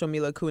such a crush on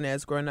Mila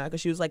Kunis growing up, because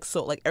she was like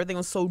so like everything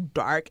was so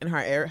dark and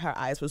her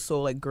eyes was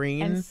so like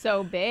green and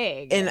so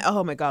big. And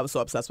oh my god, I was so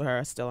obsessed with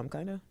her. Still, I'm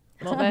kind of.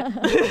 A little bit.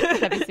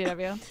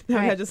 WCW. No,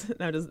 Right.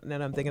 now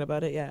that I'm thinking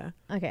about it, yeah.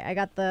 Okay, I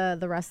got the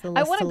rest of the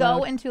I list. want to to go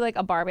load. into like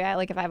a Barbie,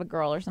 like if I have a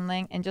girl or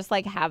something, and just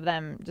like have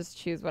them just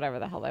choose whatever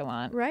the hell they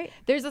want. Right.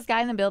 There's this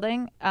guy in the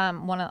building,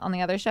 on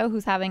the other show,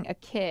 who's having a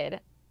kid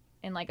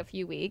in like a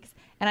few weeks,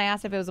 and I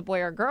asked if it was a boy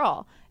or a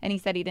girl, and he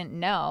said he didn't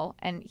know,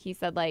 and he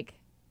said like,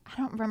 I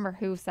don't remember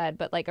who said,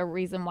 but like a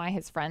reason why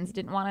his friends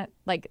didn't want it,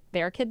 like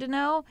their kid to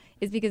know,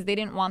 is because they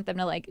didn't want them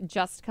to like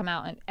just come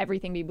out and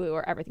everything be blue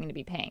or everything to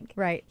be pink.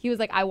 Right. He was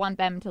like, I want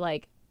them to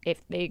like,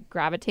 if they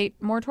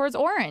gravitate more towards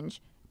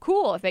orange,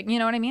 cool. If they, you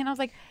know what I mean? I was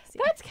like,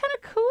 that's kind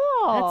of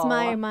cool. That's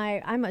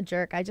my. I'm a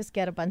jerk. I just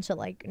get a bunch of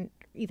like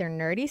either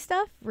nerdy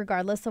stuff,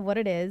 regardless of what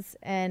it is,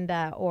 and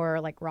or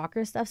like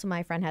rocker stuff. So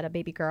my friend had a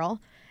baby girl,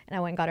 and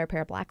I went and got her a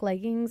pair of black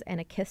leggings and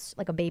a kiss,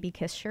 like a baby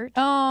kiss shirt,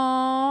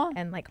 Oh,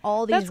 and like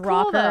all these That's cool,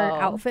 rocker though.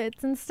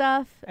 outfits and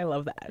stuff. I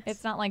love that.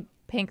 it's not like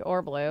pink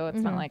or blue. It's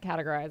not like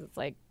categorized. It's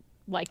like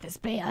this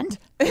band.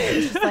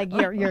 It's just like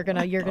you're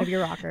gonna be a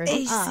rocker.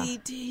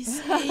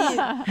 ACDC.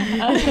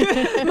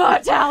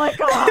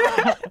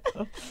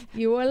 Metallica.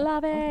 You will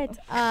love it.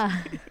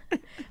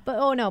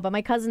 But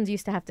my cousins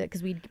used to have to,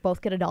 because we'd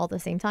both get a doll at the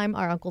same time.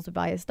 Our uncles would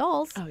buy us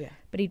dolls. Oh, yeah.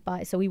 But he'd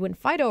buy, so we wouldn't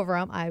fight over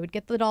them. I would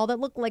get the doll that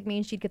looked like me,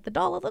 and she'd get the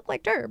doll that looked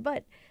like her.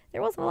 But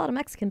there wasn't a lot of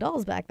Mexican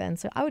dolls back then,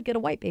 so I would get a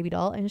white baby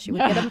doll, and she would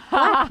get a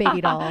black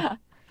baby doll.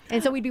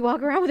 And so we'd be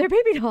walking around with our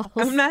baby dolls.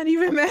 I'm not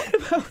even mad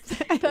about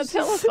that. That's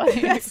hella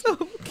funny. That's so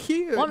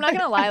cute. Well, I'm not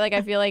gonna lie. Like,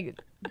 I feel like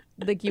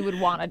you would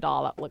want a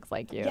doll that looks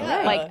like you.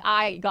 Yeah. Like,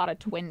 I got a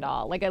twin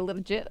doll. Like, I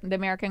legit, the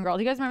American Girl.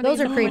 Do you guys remember Those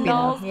these are twin creepy,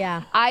 dolls? though.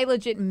 Yeah. I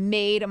legit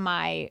made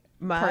my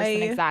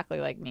person exactly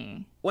like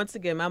me. Once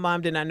again, my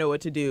mom did not know what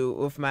to do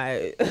with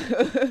my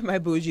my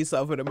bougie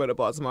self when I moved to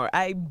Baltimore.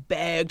 I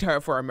begged her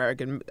for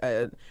American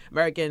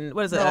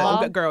what is it,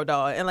 Doll? girl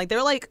doll, and like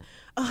they're like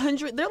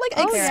 $100. They're like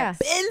Oh, yeah.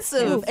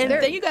 expensive, Ooh, and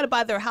they're- then you got to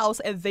buy their house,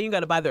 and then you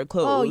got to buy their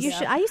clothes. Oh, you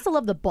should. I used to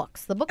love the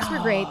books. The books were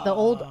great. The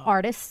old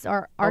artists,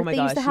 or art my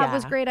they used to gosh, have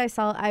was yeah. great.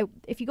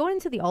 If you go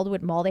into the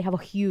Alderwood Mall, they have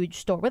a huge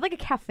store with like a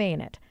cafe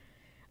in it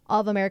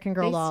of American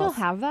Girl They dolls.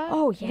 still have that?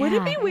 Oh yeah. Would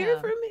it be weird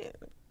for me?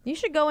 You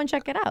should go and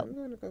check it out. I'm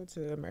gonna go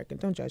to American.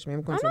 Don't judge me.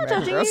 I'm going I'm to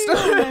not American judging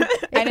Girl you.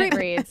 store. I didn't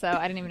read, so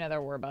I didn't even know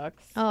there were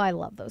books. Oh, I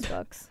love those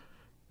books.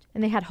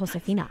 And they had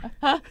Josefina.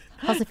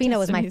 Josefina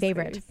was my Destiny's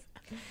favorite.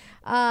 Grace.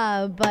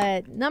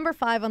 But number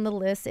 5 on the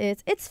list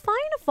is it's fine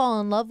to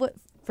fall in love with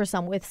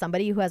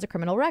somebody who has a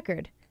criminal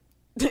record.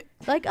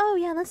 Like, oh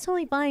yeah, that's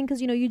totally fine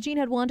because Eugene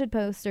had wanted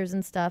posters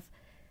and stuff.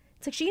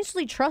 It's like she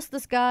instantly trusts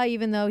this guy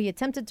even though he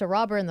attempted to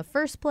rob her in the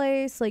first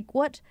place. Like,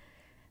 what?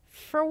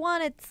 For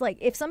one, it's like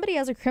if somebody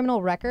has a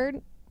criminal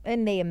record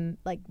and they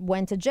like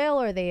went to jail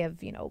or they have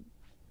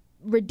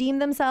redeemed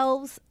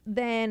themselves,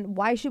 then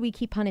why should we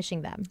keep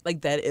punishing them?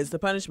 Like that is the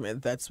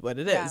punishment. That's what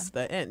it is. Yeah.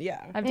 The end.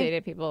 Yeah. I've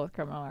dated people with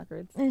criminal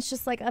records. And it's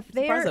just like if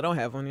Surprised I they're don't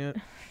have one yet.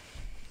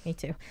 me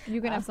too.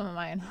 You can have some of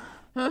mine.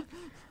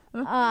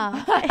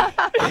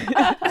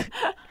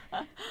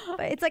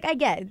 But it's like I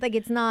get it. Like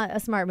it's not a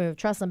smart move.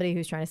 Trust somebody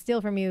who's trying to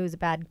steal from you, who's a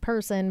bad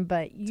person,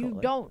 but you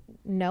don't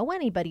know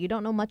anybody. You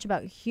don't know much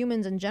about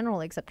humans in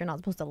general, except you're not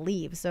supposed to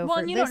leave. So Well, for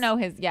and you this- don't know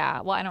his,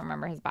 well, I don't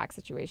remember his back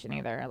situation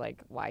either,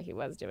 like why he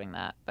was doing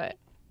that. But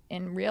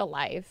in real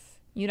life,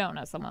 you don't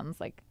know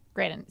someone's like,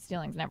 granted,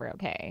 stealing's never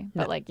okay.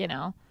 But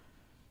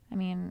I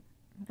mean,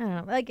 I don't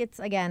know. Like it's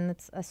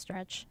a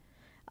stretch.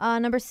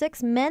 Number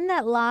 6, men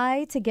that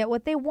lie to get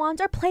what they want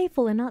are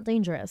playful and not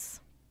dangerous.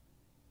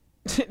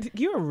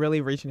 You were really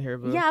reaching here,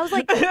 boo. Yeah, I was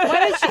like,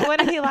 what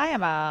did he lie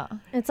about?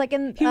 it's like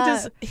in He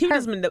just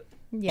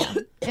yeah.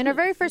 In her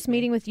very first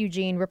meeting with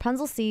Eugene,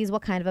 Rapunzel sees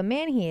what kind of a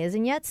man he is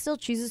and yet still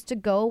chooses to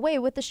go away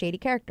with the shady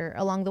character.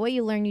 Along the way,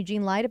 you learn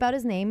Eugene lied about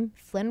his name,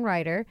 Flynn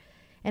Rider,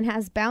 and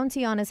has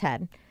bounty on his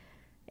head.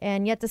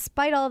 And yet,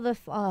 despite all the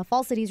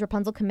falsities,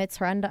 Rapunzel commits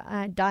her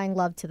undying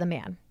love to the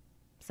man.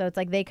 So it's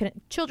like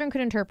children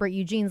could interpret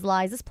Eugene's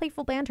lies as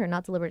playful banter,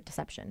 not deliberate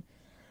deception.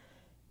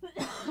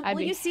 I'd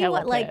be You see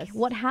hella pissed.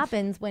 what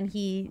happens when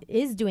he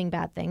is doing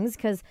bad things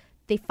because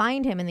they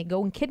find him and they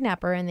go and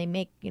kidnap her and they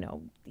make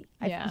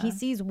he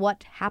sees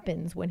what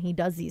happens when he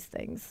does these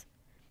things.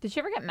 Did she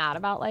ever get mad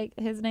about like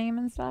his name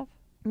and stuff?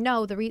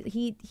 No,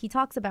 he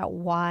talks about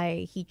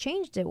why he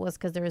changed it was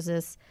because there was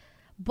this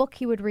book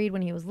he would read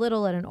when he was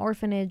little at an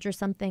orphanage or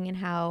something, and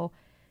how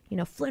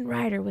Flynn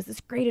Rider was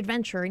this great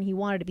adventurer and he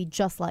wanted to be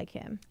just like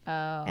him. Oh,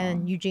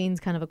 And Eugene's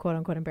kind of a quote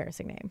unquote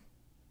embarrassing name.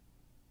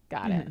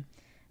 got it.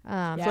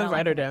 Yeah, I Flynn don't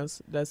Rider like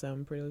does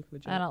sound pretty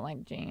legit. I don't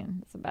like Gene.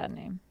 It's a bad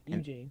name.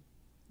 Eugene.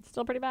 It's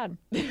still pretty bad.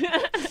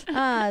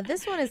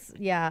 This one is,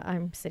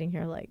 I'm sitting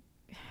here like.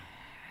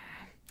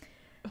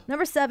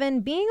 Number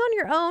 7, being on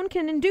your own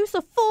can induce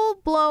a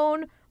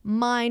full-blown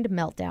mind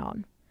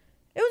meltdown.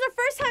 It was her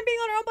first time being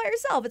on her own by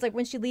herself. It's like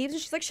when she leaves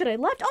and she's like, should I have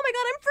left? Oh my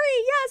God, I'm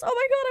free. Yes. Oh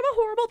my God, I'm a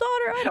horrible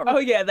daughter. I don't know. Oh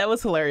yeah, that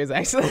was hilarious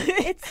actually.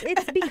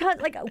 It's because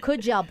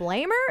could y'all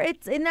blame her?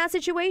 It's in that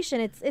situation.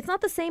 It's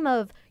not the same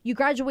of you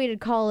graduated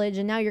college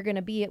and now you're going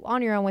to be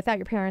on your own without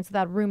your parents,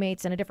 without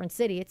roommates in a different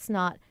city. It's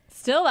not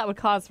Still, that would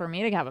cause for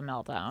me to have a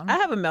meltdown. I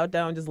have a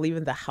meltdown just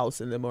leaving the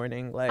house in the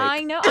morning. Like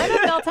I know. I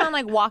have a meltdown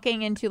like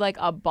walking into like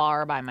a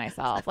bar by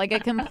myself. Like a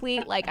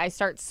complete, like I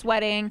start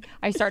sweating.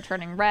 I start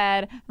turning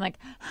red. I'm like,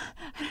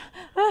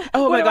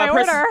 oh what my do God,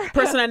 I order?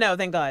 person I know,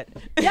 thank God.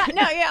 Yeah,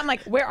 I'm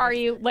like, where are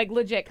you? Like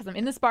legit, because I'm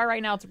in this bar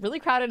right now. It's really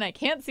crowded and I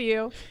can't see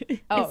you.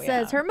 Oh, It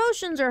says her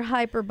emotions are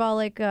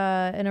hyperbolic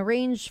and a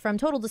range from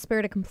total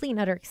despair to complete and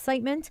utter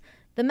excitement.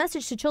 The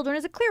message to children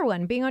is a clear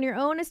one. Being on your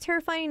own is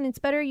terrifying, and it's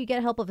better you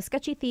get help of a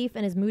sketchy thief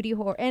and a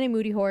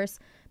moody horse,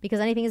 because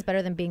anything is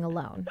better than being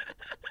alone.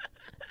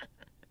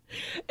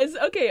 It's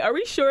okay. Are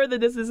we sure that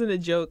this isn't a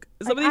joke?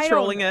 Is somebody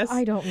trolling us?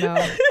 I don't know.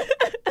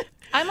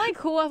 I'm like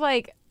cool with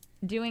like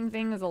doing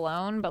things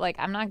alone, but like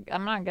I'm not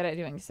good at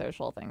doing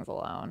social things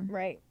alone.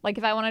 Right. Like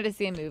if I wanted to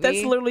see a movie,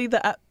 That's literally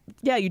the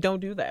you don't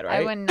do that,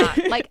 right? I would not.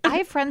 Like I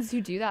have friends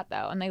who do that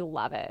though, and they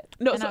love it.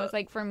 No, and so- I was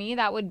like, for me,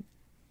 that would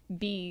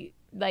be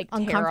like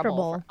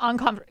Uncomfortable.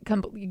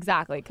 Uncomfortable.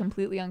 Exactly.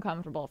 Completely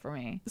uncomfortable for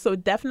me. So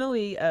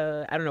definitely,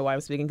 I don't know why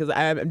I'm speaking because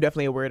I'm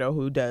definitely a weirdo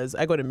who does.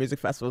 I go to music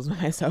festivals by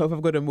myself. I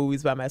go to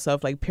movies by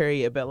myself, like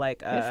period. But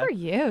like, Good for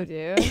you,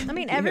 dude. I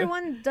mean,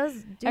 everyone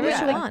does do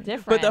Everyone's what you like want.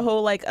 different. but the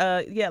whole like,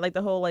 like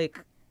the whole like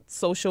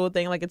social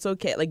thing, like it's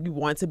okay. Like you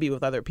want to be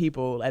with other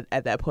people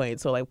at that point.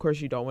 So like, of course,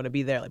 you don't want to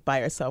be there like by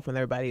yourself when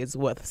everybody is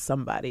with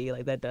somebody.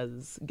 Like that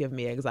does give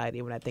me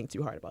anxiety when I think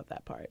too hard about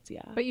that part.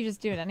 Yeah. But you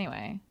just do it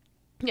anyway.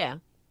 Yeah.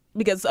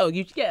 Because I'm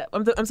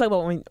talking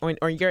about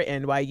on your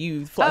end why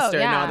you fluster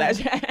and all that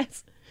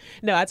jazz.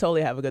 No, I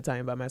totally have a good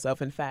time by myself.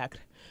 In fact,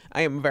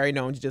 I am very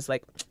known to just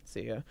like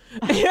see ya.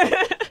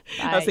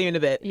 I'll see you in a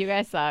bit. You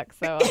guys suck,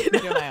 so I'll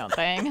do my own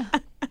thing.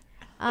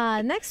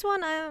 Next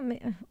one,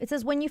 it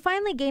says, when you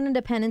finally gain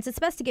independence, it's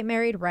best to get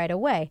married right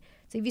away.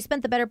 So if you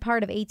spent the better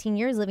part of 18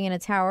 years living in a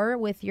tower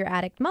with your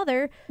addict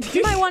mother,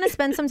 you might want to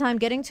spend some time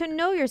getting to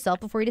know yourself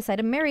before you decide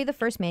to marry the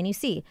first man you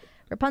see.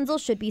 Rapunzel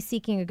should be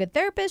seeking a good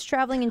therapist,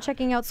 traveling and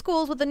checking out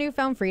schools with a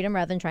newfound freedom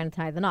rather than trying to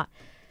tie the knot.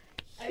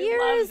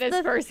 Here's this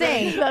the person.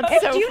 thing. That's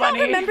If so you funny.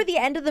 don't remember the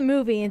end of the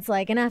movie, it's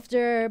like, and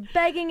after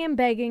begging and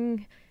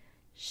begging,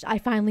 I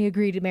finally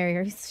agreed to marry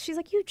her. She's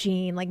like,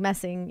 Eugene, like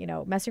messing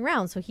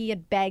around. So he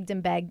had begged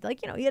and begged, like,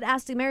 he had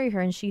asked to marry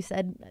her, and she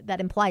said, that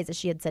implies that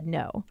she had said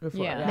no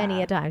Yeah.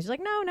 many a time. She's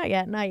like, no, not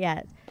yet, not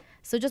yet.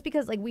 So just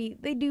because like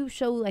they do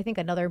show, I think,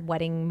 another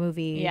wedding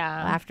movie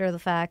after the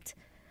fact,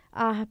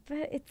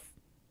 but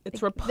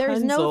It's Rapunzel.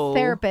 there's no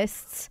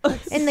therapists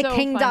in the So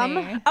kingdom.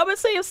 funny. I would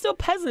say it's still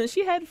peasant.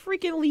 She had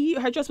freaking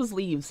leaves. Her dress was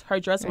leaves.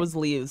 Her dress was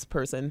leaves,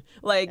 person.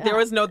 Like, there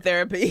was no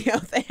therapy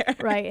out there.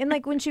 Right. And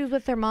like when she was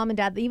with her mom and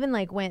dad, they even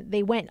like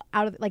they went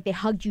out of, like they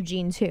hugged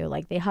Eugene too.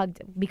 Like they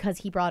hugged because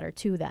he brought her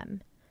to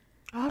them.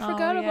 Oh, I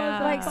forgot about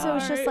that. Like, so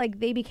it's just like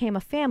they became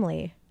a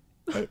family.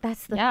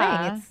 That's the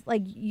Yeah. thing. It's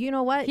like, you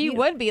know what? He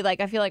would be like,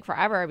 I feel like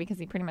forever because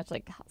he pretty much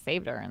like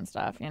saved her and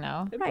stuff, you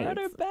know? They Right. brought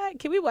her back.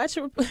 Can we watch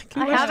her?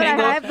 Can I we watch have it. I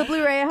Tangled? have the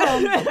Blu-ray at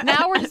home.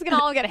 Now we're just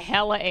gonna all get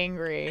hella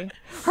angry.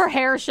 Her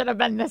hair should have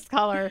been this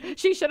color.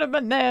 She should have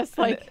been this.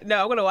 Like,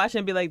 No, I'm gonna watch it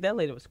and be like, that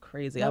lady was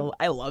crazy.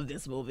 I love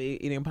this movie.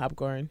 Eating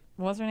popcorn.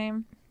 what's her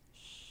name?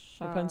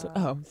 Rapunzel.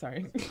 Oh,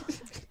 sorry.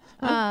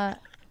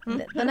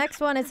 The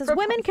next one, it says,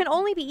 women can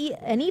only be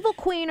an evil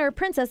queen or a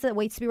princess that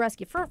waits to be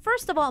rescued.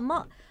 First of all,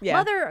 Mother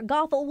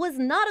Gothel was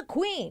not a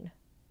queen.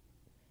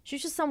 She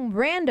was just some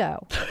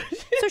rando.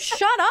 So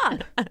shut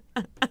up.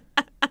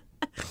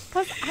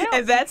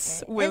 And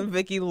that's when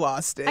Vicky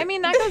lost it. I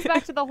mean, that goes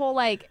back to the whole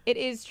like, it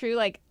is true,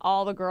 like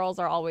all the girls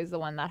are always the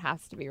one that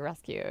has to be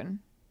rescued.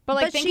 But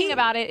like But thinking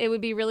about it, it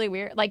would be really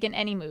weird. Like in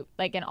any movie,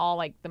 like in all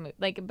like the movie,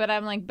 like. But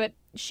I'm like, but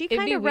She it'd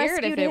kind be of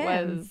weird if rescued it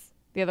him. was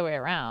the other way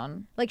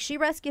around. Like, she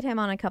rescued him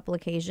on a couple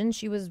occasions.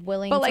 She was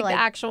willing But to, like like, the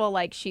actual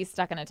like she's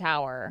stuck in a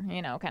tower,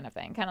 you know, kind of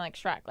thing, kind of like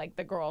Shrek, like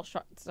the girl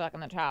stuck in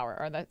the tower,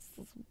 or that's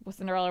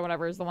Cinderella or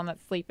whatever is the one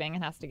that's sleeping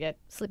and has to get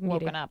Sleeping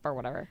woken Beauty. up or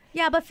whatever.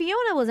 Yeah, but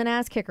Fiona was an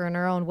ass kicker in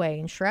her own way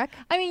in Shrek.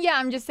 I mean, yeah,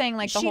 I'm just saying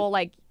like the She- whole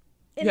like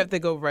you have to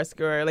go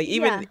rescue her. Like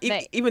even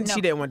Yeah. even No.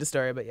 she didn't want the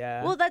story, but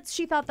yeah. Well,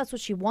 she thought that's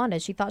what she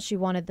wanted. She thought she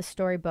wanted the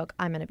storybook,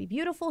 I'm going to be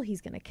beautiful, he's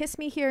going to kiss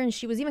me here. And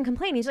she was even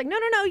complaining. She's like,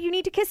 no, you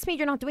need to kiss me.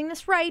 You're not doing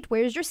this right.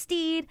 Where's your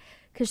steed?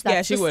 Because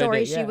that's she the would,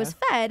 story yeah. she was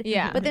fed.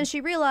 Yeah. But then she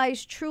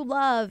realized true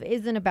love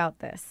isn't about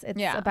this. It's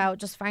Yeah. about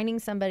just finding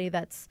somebody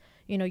that's,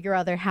 your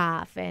other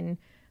half and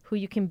who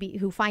you can be,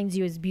 who finds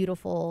you as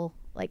beautiful,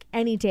 like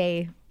any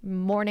day,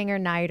 morning or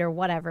night or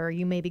whatever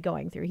you may be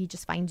going through. He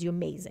just finds you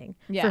amazing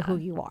for Yeah. who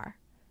you are.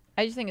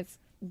 I just think it's.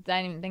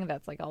 I don't even think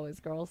that's like always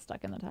girls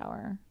stuck in the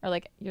tower, or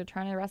like you're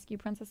trying to rescue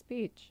Princess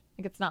Peach.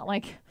 Like it's not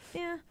like,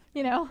 Yeah.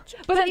 you know.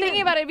 But then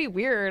thinking about it, it'd be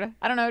weird.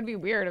 I don't know. It'd be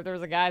weird if there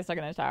was a guy stuck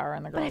in a tower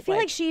and the girl. But I feel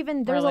like she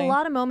even, there was really? a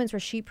lot of moments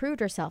where she proved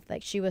herself.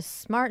 Like, she was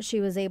smart.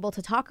 She was able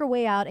to talk her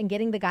way out and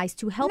getting the guys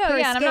to help no, her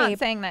yeah, escape. and I'm not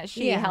saying that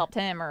she Yeah. helped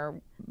him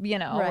or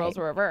Right. roles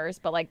were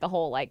reversed, but like the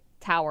whole like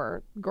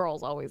tower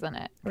girl's always in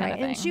it, kind Right. of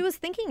thing. And she was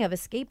thinking of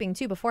escaping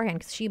too beforehand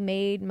because she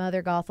made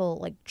Mother Gothel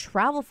like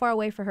travel far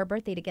away for her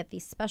birthday to get the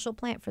special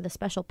plant for the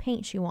special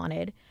paint she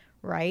wanted.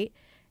 Right.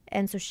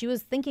 And so she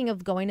was thinking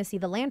of going to see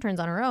the lanterns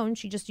on her own.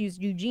 She just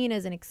used Eugene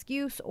as an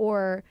excuse,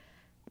 or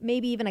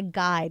maybe even a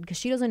guide because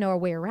she doesn't know her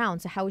way around.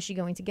 So how is she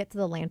going to get to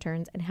the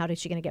lanterns and how is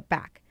she going to get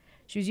back?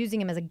 She was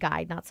using him as a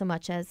guide, not so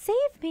much as save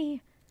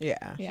me.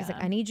 Yeah. She's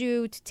like, I need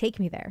you to take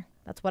me there.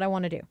 That's what I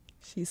want to do.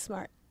 She's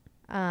smart.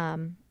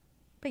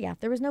 But yeah,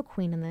 there was no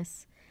queen in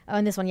this. Oh,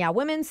 and this one, yeah,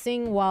 women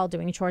sing while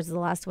doing chores is the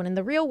last one. In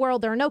the real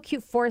world, there are no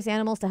cute forest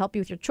animals to help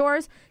you with your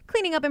chores.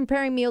 Cleaning up and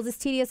preparing meals is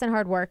tedious and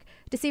hard work.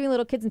 Deceiving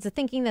little kids into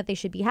thinking that they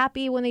should be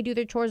happy when they do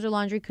their chores or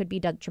laundry could be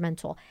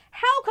detrimental.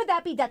 How could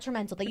that be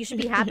detrimental? That you should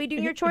be happy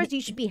doing your chores?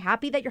 You should be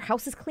happy that your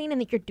house is clean and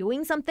that you're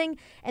doing something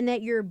and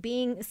that you're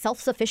being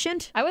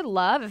self-sufficient? I would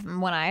love if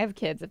when I have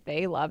kids, if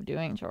they love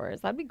doing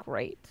chores. That'd be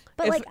great.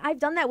 But like I've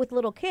done that with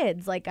little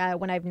kids. Like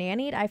when I've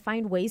nannied, I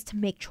find ways to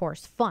make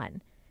chores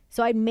fun.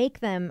 So I'd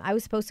make them, I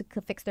was supposed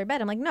to fix their bed.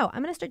 I'm like, no,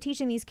 I'm going to start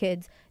teaching these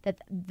kids that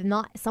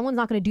someone's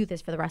not going to do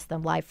this for the rest of their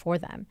life for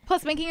them.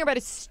 Plus, making your bed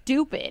is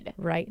stupid.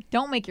 Right.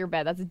 Don't make your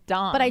bed. That's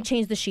dumb. But I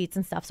changed the sheets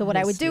and stuff. So what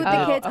I would do with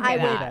the kids, I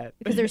would,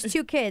 because there's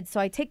 2 kids. So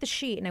I take the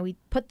sheet and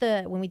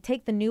when we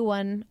take the new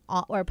one,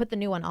 or put the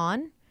new one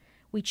on,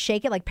 we'd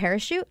shake it like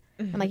parachute.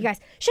 I'm like, you guys,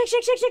 shake,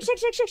 shake, shake, shake, shake,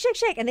 shake, shake, shake,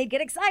 shake. And they'd get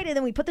excited.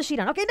 And we put the sheet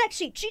on. Okay, next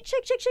sheet. Shake,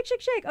 shake, shake, shake, shake,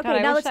 shake. Okay,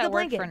 God, now I wish let's do that the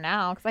blanket. worked for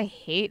now because I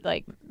hate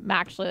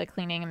actually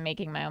cleaning and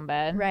making my own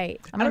bed.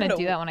 Right. I'm going to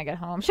do that when I get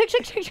home. Shake,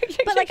 shake, shake, shake,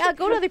 shake. But like I'll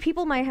go to other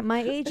people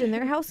my age in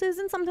their houses,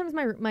 and sometimes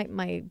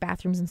my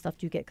bathrooms and stuff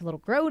do get a little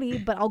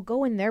grody, but I'll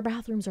go in their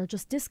bathrooms are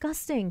just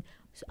disgusting.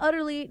 It's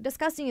utterly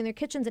disgusting in their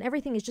kitchens, and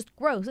everything is just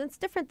gross. And it's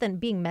different than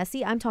being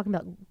messy. I'm talking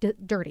about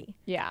dirty.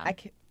 Yeah.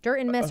 Dirt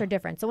and mess are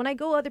different. So when I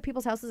go to other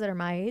people's houses that are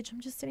my age, I'm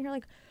just sitting here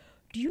like,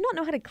 do you not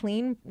know how to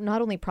clean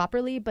not only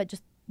properly but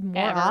just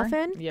more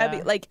often? Yeah. I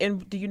mean,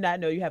 and do you not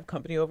know you have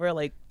company over?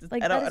 Like I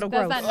does don't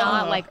that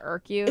not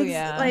irk you?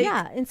 Yeah.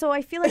 Yeah. And so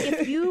I feel like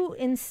if you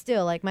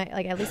instill at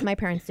least my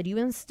parents did, you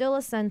instill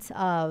a sense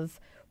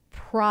of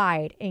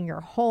pride in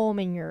your home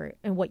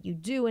and what you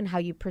do and how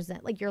you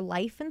present like your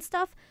life and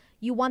stuff.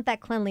 You want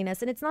that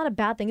cleanliness, and it's not a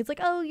bad thing. It's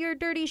like, oh, you're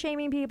dirty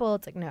shaming people.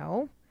 It's like,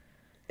 no.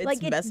 It's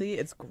messy.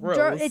 It's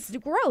gross. It's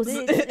gross.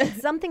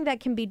 It's something that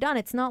can be done.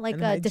 It's not like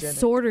a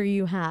disorder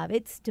you have.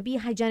 It's to be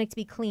hygienic, to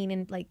be clean.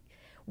 And like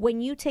when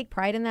you take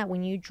pride in that,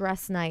 when you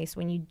dress nice,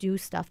 when you do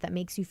stuff that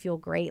makes you feel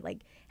great,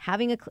 like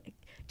having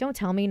don't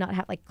tell me not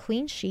have like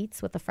clean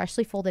sheets with a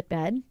freshly folded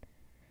bed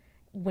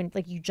when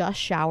like you just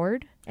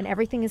showered and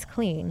everything is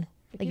clean.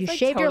 Like you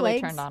shaved totally your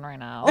legs. Turned on right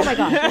now. Oh my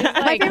gosh.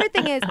 My favorite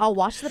thing is I'll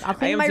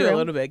clean my room. A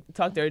little bit.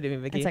 Talk dirty to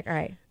me, Vicky. It's like, all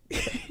right,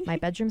 my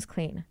bedroom's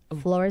clean.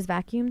 Floor is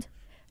vacuumed.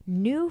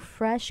 New,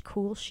 fresh,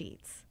 cool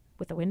sheets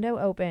with the window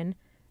open,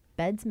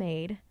 bed's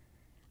made.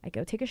 I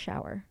go take a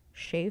shower,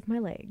 shave my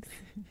legs.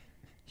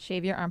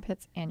 Shave your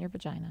armpits and your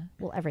vagina.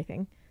 Well,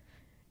 everything.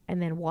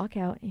 And then walk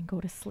out and go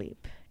to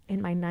sleep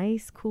in my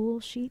nice, cool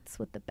sheets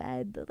with the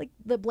bed.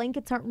 The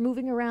blankets aren't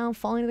moving around,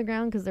 falling to the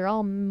ground because they're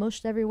all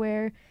mushed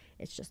everywhere.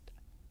 It's just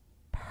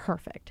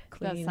perfect.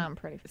 That sounds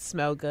pretty.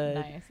 Smell good.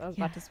 Nice. I was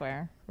about to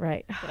swear.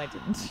 Right. But I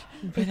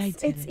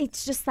didn't.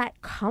 It's just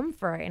that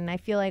comfort, and I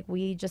feel like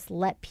we just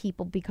let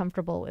people be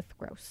comfortable with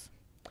gross.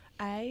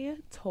 I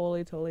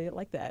totally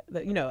like that.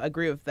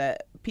 Agree with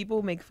that.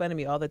 People make fun of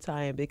me all the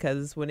time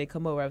because when they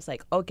come over, I was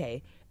like,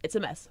 okay, it's a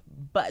mess,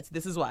 but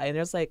this is why. And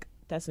they're just like,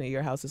 that's me.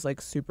 Your house is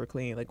like super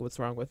clean. Like, what's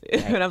wrong with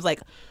it? Right. And I was like,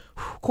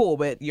 cool,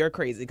 but you're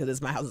crazy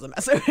because my house is a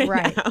mess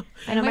right now.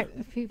 I know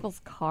people's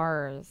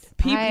cars.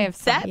 That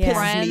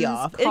pisses me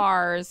off.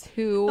 Cars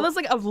it looks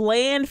like a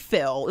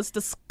landfill. It's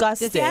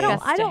disgusting.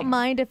 I don't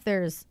mind if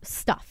there's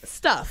stuff.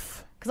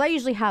 Because I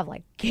usually have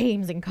like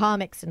games and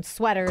comics and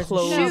sweaters,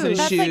 clothes and shoes. and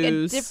that's shoes. Like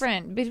a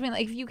different between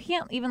like if you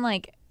can't even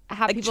like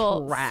have like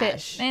people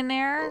trash. sit in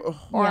there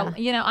or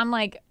I'm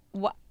like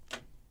what.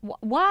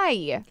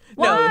 Why?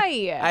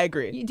 Why? No, I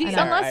agree.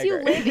 Unless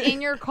you live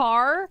in your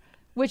car,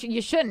 which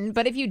you shouldn't,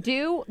 but if you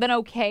do, then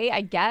okay,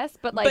 I guess.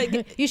 But like,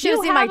 you should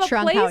have seen my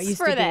trunk how it used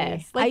to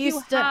be. Like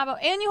you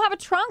have a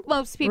trunk.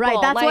 Most people, right?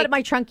 That's what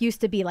my trunk used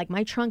to be. Like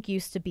my trunk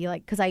used to be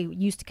like because I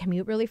used to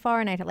commute really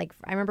far, and I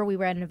remember we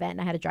were at an event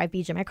and I had to drive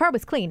BJ. My car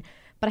was clean,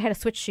 but I had to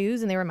switch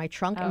shoes, and they were in my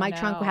trunk, and my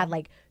trunk had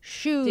like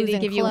shoes. Did he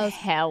and give clothes. you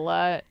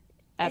hella?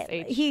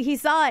 He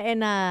saw it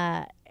and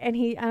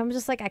I'm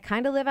just like, I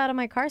kind of live out of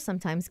my car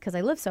sometimes because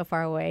I live so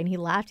far away. And he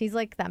laughed. He's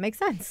like, that makes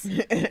sense.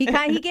 he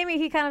kind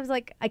of was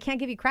like, I can't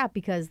give you crap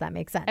because that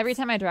makes sense. Every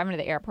time I drive him to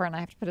the airport and I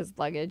have to put his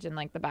luggage in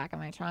like the back of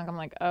my trunk, I'm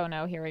like, oh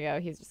no, here we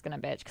go. He's just gonna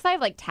bitch because I have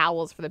like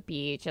towels for the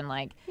beach and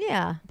like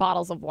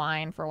bottles of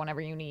wine for whenever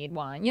you need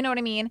one. You know what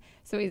I mean?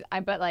 So you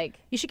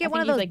should get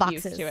one of those like,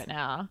 boxes. Used to it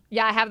now.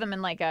 Yeah, I have them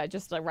in like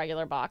just a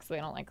regular box so they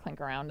don't like clink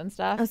around and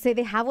stuff. Oh, say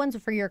they have ones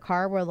for your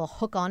car where they'll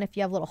hook on if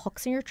you have little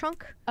hooks in your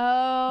trunk.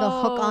 Oh,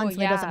 they'll hook on so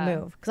it doesn't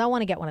move. Because I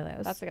want to get one of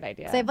those. That's a good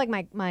idea. So I have like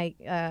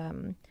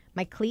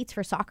my cleats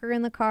for soccer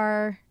in the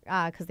car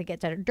because they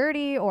get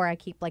dirty, or I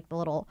keep like the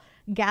little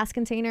gas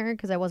container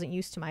because I wasn't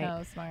used to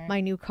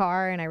my new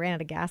car and I ran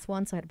out of gas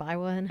once, so I had to buy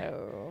one.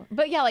 Oh,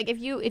 but yeah, like if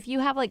you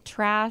have like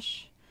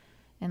trash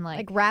and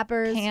like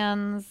wrappers,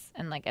 cans,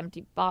 and like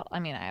empty bottle. I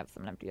mean, I have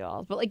some empty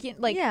bottles, but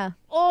like yeah.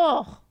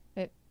 Oh,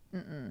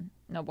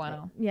 No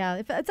bueno. Yeah,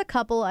 if it's a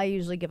couple, I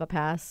usually give a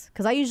pass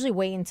because I usually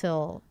wait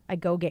until I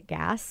go get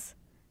gas.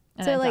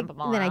 And So then like, dump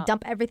them all then I out.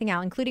 dump everything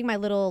out, including my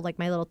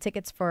little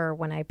tickets for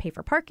when I pay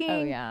for parking.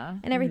 Oh, yeah.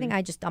 And everything.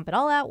 I just dump it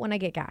all out when I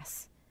get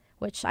gas,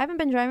 which I haven't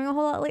been driving a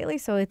whole lot lately,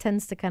 so it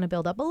tends to kind of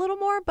build up a little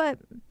more, but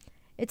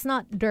it's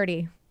not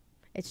dirty.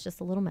 It's just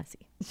a little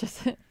messy. It's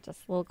just a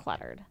little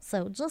cluttered.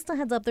 So just a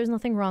heads up, there's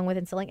nothing wrong with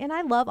installing. And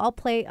I'll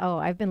play,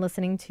 I've been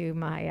listening to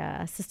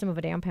my System of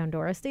a Damn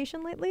Pandora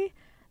station lately.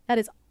 That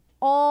is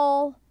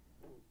all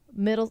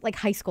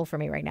high school for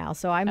me right now.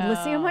 So I'm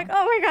listening. I'm like,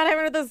 oh my God, I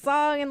remember this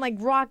song, and like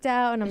rocked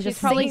out, and I'm She's just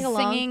probably singing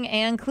along singing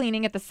and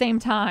cleaning at the same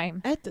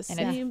time. At the And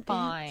same it's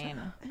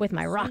fine. with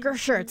my rocker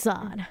shirts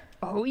on.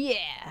 Oh, yeah.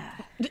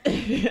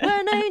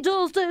 When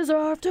angels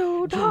deserve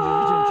to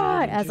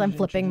die. As I'm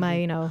flipping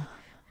my,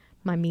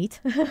 my meat.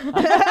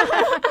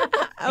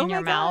 In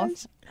your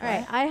mouth. All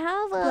right, I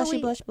have a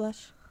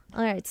blush.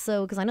 All right,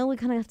 so because I know we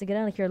kind of have to get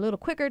out of here a little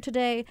quicker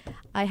today,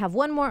 I have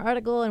one more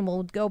article and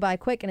we'll go by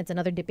quick, and it's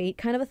another debate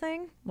kind of a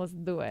thing. Let's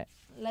do it.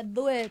 Let's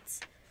do it.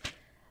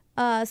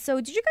 So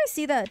did you guys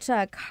see that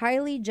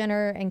Kylie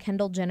Jenner and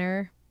Kendall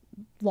Jenner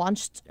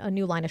launched a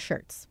new line of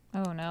shirts?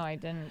 Oh, no, I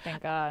didn't.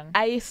 Thank God.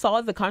 I saw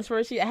the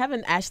controversy. I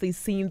haven't actually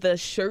seen the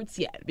shirts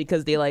yet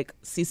because they like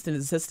ceased and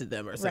desisted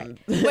them or something.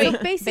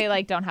 Wait,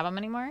 They don't have them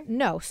anymore?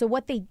 no. So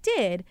what they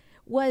did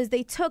was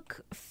they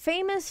took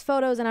famous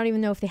photos, and I don't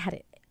even know if they had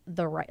it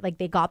the right, like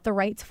they got the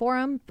rights for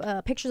them.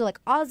 Pictures of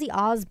like Ozzy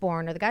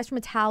Osbourne or the guys from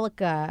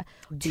Metallica,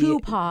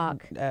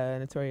 Tupac,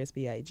 Notorious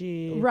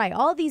B.I.G. right?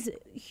 All these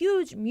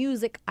huge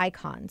music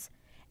icons,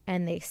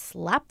 and they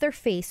slapped their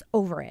face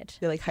over it.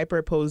 They like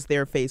hyperpose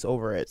their face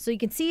over it, So you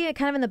can see it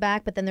kind of in the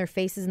back, but then their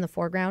face is in the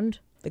foreground.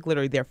 like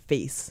literally their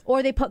face.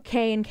 Or they put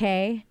K and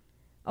K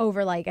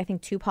over like I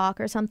think Tupac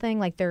or something,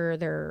 like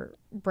their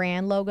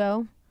brand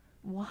logo.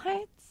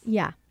 What?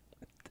 Yeah.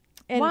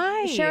 And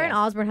Why? Sharon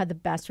Osbourne had the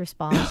best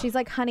response. She's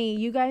like, honey,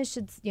 you guys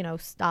should,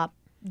 stop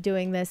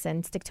doing this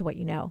and stick to what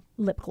you know.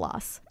 Lip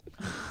gloss.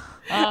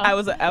 I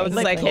was just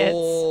like, kids.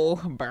 oh,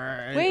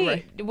 burn. Wait,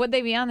 Right. would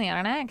they be on the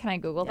internet? Can I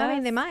Google that? I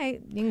mean, they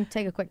might. You can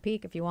take a quick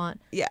peek if you want.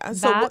 Yeah.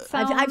 So That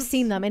I've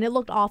seen them, and it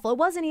looked awful. It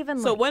wasn't even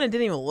so like, when it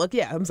didn't even look.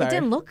 Yeah, I'm sorry. it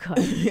didn't look good.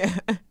 Yeah.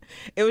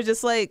 It was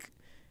just like.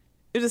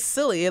 It was just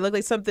silly. It looked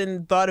like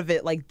something thought of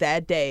it like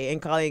that day,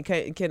 and Colleen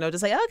and Kendall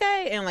just like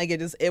okay, and like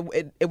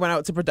it went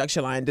out to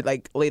production line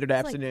like later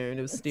that afternoon.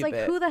 It was It's stupid.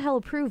 like, who the hell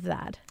approved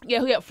that?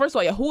 Yeah. First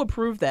of all, who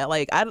approved that?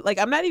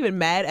 I'm not even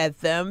mad at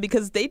them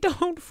because they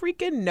don't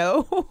freaking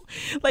know.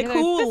 Like You're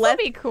who this let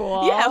would be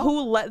cool. Yeah,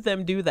 who let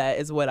them do that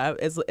is what I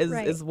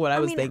Right. is what I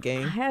was mean,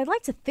 thinking. I'd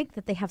like to think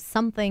that they have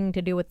something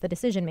to do with the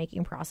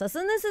decision-making process.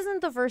 And this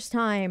isn't the first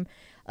time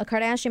a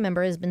Kardashian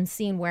member has been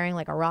seen wearing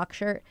like a rock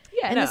shirt.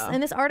 Yeah, and, no.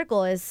 this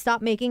article is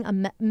Stop Making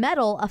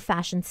Metal a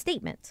Fashion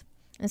Statement.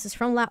 This is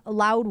from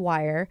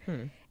Loudwire.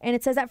 And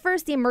it says, at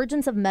first, the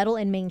emergence of metal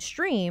in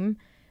mainstream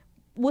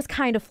was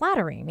kind of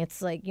flattering. It's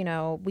like,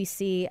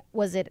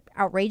 was it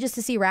outrageous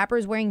to see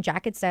rappers wearing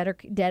jackets that are,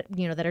 that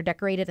are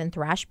decorated in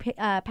thrash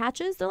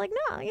patches? They're like,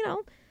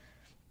 no,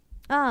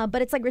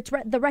 but it's like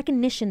the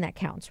recognition that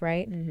counts,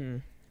 right? Mm-hmm.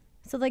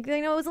 So like,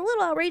 it was a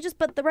little outrageous,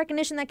 but the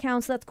recognition that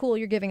counts, that's cool.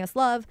 You're giving us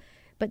love.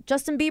 But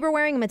Justin Bieber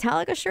wearing a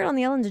Metallica shirt on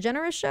the Ellen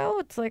DeGeneres show,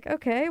 it's like,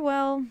 okay,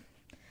 well,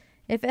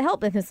 if it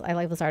helps, I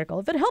like this article.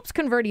 If it helps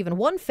convert even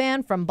one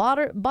fan from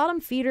bottom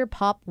feeder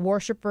pop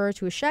worshiper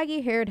to a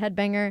shaggy-haired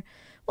headbanger,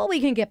 well,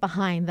 we can get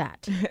behind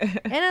that.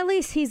 And at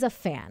least he's a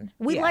fan.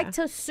 We'd Yeah. like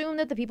to assume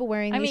that the people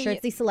wearing these shirts,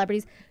 these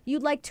celebrities,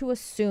 you'd like to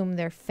assume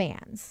they're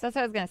fans. That's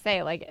what I was gonna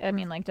say. Like, I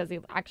mean, like, does he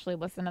actually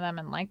listen to them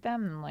and like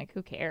them? And like,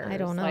 who cares? I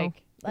don't know.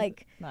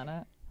 Like, not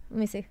it. let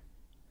me see.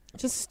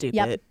 Just stupid.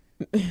 Yep.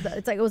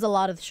 It's like it was a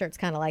lot of shirts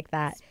kind of like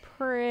that.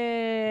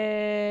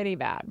 Pretty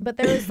bad. But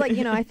there was like,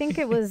 I think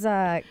it was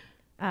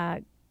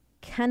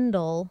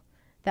Kendall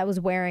that was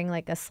wearing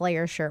like a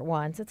Slayer shirt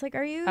once. It's like,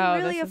 are you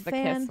really this a is the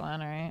fan? Kiss one,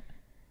 right?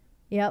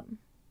 Yep.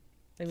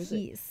 It's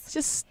He's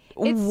just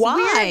It's why?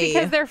 weird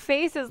because their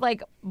face is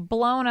like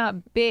blown up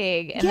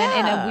big and then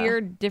in a Yeah.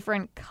 weird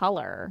different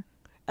color.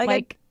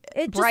 Like,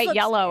 it just bright looks,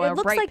 yellow it or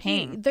looks bright like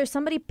pink. there's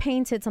somebody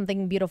painted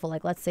something beautiful.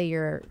 Like let's say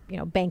you're,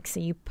 Banks,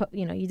 and you put,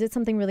 you did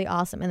something really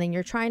awesome, and then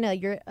you're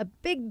a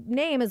big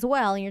name as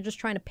well, and you're just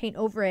trying to paint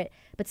over it,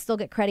 but still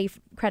get credit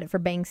for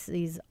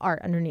Banks's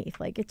art underneath.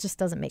 Like it just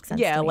doesn't make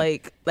sense. yeah, to me.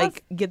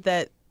 like get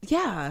that.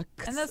 Yeah,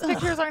 And those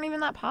pictures aren't even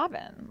that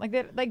poppin'.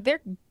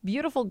 They're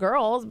beautiful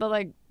girls, but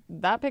like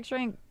that picture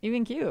ain't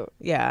even cute.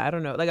 yeah, I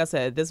don't know. Like I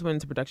said, this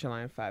went to production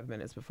line 5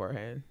 minutes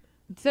beforehand.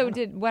 So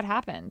what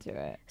happened to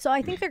it? So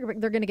I think they're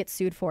going to get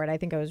sued for it. I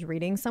think I was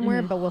reading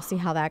somewhere, but we'll see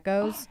how that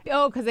goes.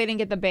 Oh, because they didn't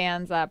get the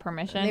band's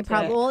permission. They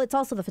probably well, it's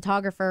also the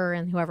photographer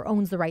and whoever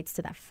owns the rights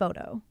to that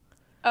photo.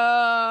 So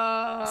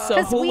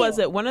 'Cause who was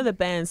it? One of the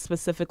bands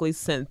specifically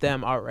sent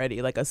them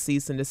already like a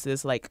cease and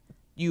desist, like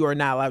you are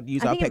not allowed to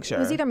use I our think picture. It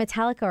was either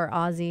Metallica or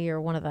Ozzy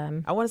or one of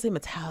them. I want to say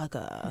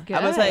Metallica. Good.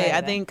 I'm gonna say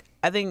I think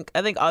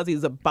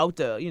Ozzy's about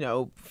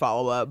to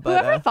follow up.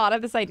 But Whoever thought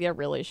of this idea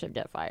really should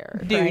get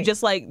fired. dude, Right.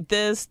 just like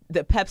the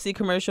Pepsi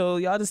commercial,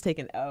 y'all just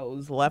taking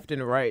L's left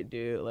and right,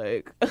 dude.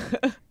 Like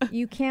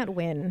You can't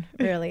win,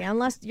 really,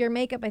 unless your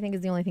makeup, I think,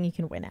 is the only thing you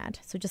can win at.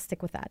 So just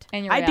stick with that.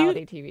 And your I do-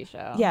 reality TV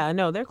show. yeah,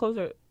 no, their clothes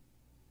are.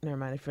 Never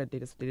mind, they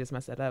just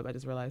messed that up. I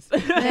just realized.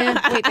 Wait,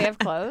 they have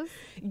clothes?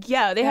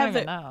 Yeah, they I have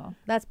don't even their. know.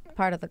 That's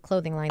part of the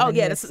clothing line. Oh then,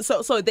 yeah, yes.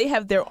 so they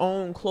have their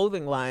own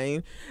clothing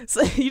line.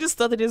 So you just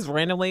thought that just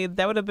randomly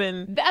that would have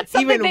been That's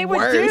something even they would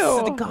worse.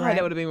 do. God, Right.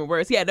 that would have been even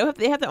worse. Yeah,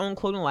 they have their own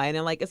clothing line,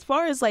 and like as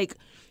far as like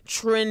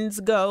trends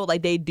go,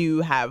 like they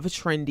do have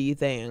trendy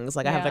things.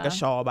 Like I have like Yeah. a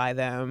shawl by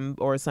them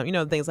or some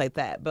things like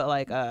that. But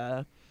like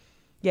yeah,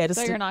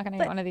 just So you're not going to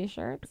get one of these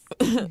shirts?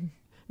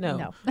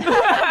 no.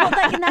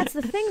 Well, and that's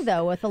the thing,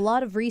 though, with a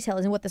lot of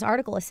retailers, and what this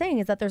article is saying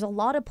is that there's a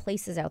lot of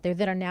places out there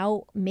that are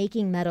now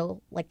making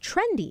metal like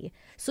trendy.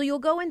 So you'll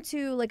go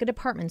into like a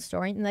department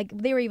store, and like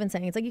they were even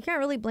saying, it's like you can't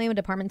really blame a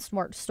department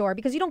store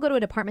because you don't go to a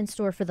department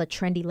store for the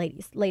trendy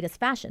latest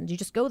fashions. You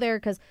just go there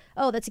because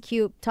that's a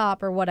cute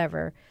top or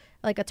whatever,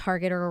 like a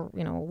Target or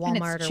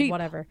Walmart or cheap.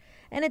 whatever,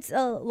 and it's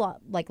a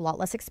lot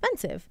less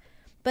expensive.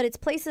 But it's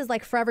places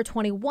like Forever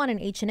 21 and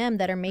H&M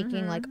that are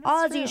making like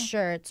Ozzy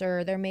shirts,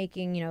 or they're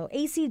making,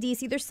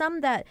 AC/DC. There's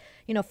some that,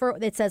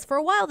 it says, for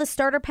a while, the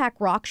starter pack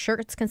rock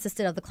shirts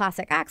consisted of the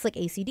classic acts like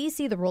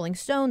AC/DC, the Rolling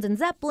Stones, and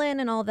Zeppelin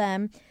and all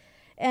them.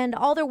 And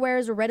all their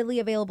wares are readily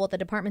available at the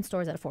department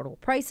stores at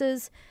affordable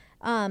prices.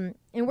 And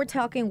we're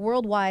talking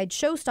worldwide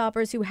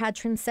showstoppers who had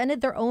transcended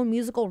their own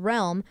musical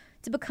realm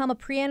to become a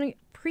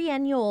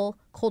perennial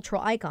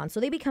cultural icon. So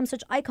they become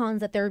such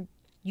icons that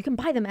you can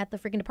buy them at the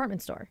freaking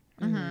department store.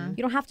 You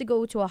don't have to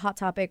go to a Hot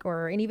Topic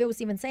and Eva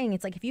was even saying,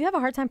 it's like, if you have a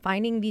hard time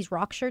finding these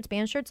rock shirts,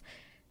 band shirts,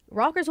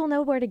 rockers will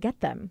know where to get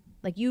them.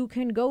 Like you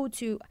can go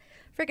to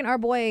freaking our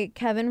boy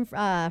Kevin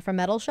from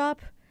Metal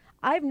Shop.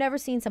 I've never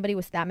seen somebody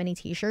with that many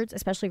t-shirts,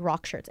 especially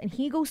rock shirts. And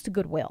he goes to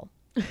Goodwill.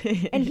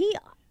 And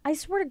I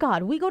swear to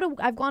God,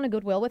 I've gone to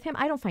Goodwill with him.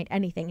 I don't find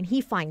anything, and he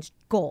finds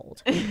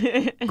gold.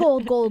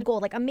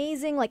 gold. Like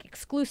amazing, like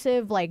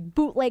exclusive, like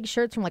bootleg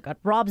shirts from like a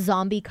Rob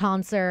Zombie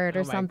concert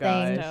or Oh my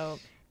something. gosh. Dope.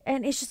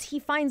 And it's just, he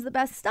finds the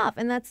best stuff.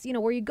 And that's,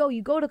 where you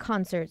go to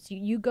concerts,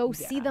 you go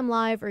see them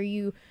live, or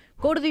you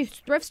go to these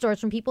thrift stores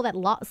from people that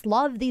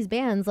love these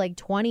bands like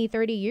 20,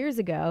 30 years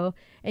ago.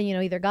 And,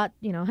 either got,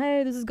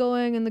 hey, this is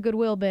going in the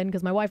Goodwill bin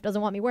because my wife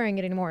doesn't want me wearing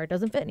it anymore. It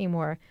doesn't fit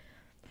anymore.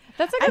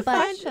 That's a good But-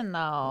 question,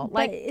 though.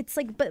 But it's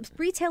like, but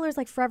retailers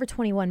like Forever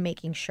 21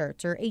 making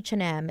shirts, or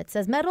H&M, it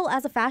says metal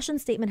as a fashion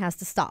statement has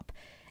to stop.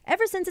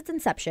 Ever since its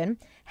inception,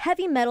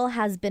 heavy metal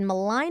has been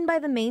maligned by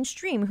the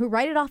mainstream, who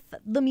write it off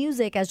the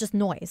music as just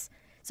noise.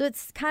 So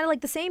it's kind of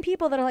like the same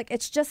people that are like,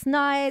 it's just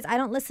noise.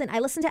 I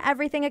listen to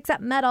everything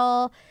except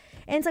metal.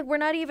 And it's like, we're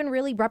not even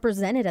really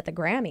represented at the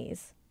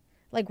Grammys.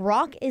 Like,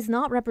 rock is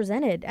not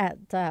represented at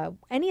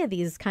any of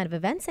these kind of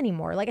events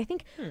anymore. Like, I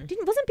think,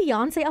 wasn't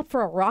Beyonce up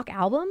for a rock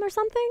album or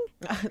something?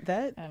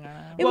 That I don't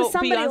know. It was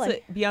somebody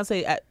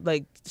Beyonce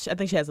I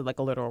think she has like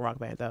a literal rock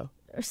band though.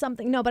 or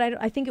something. No, but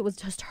I think it was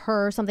just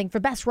her, something for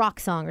best rock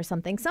song or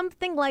something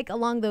like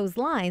along those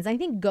lines. I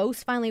think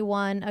Ghost finally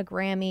won a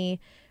Grammy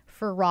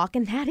for rock,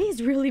 and that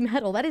is really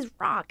metal. That is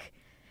rock.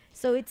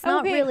 So it's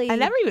not really. I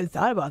never even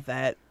thought about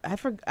that.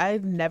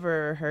 I've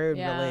never heard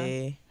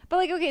really. But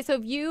like, okay, so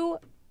if you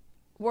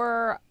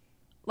were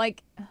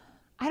like,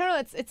 I don't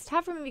know, it's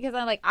tough for me because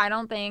I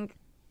don't think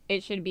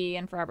it should be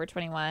in Forever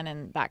 21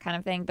 and that kind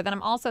of thing. But then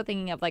I'm also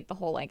thinking of like the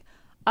whole like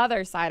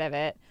other side of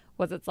it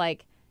was, it's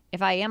like,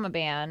 if I am a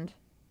band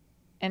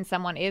and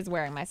someone is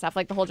wearing my stuff,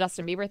 like the whole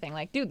Justin Bieber thing,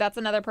 like, dude, that's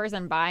another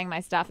person buying my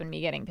stuff and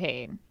me getting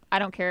paid. I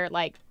don't care.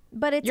 Like,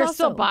 But it's you're also,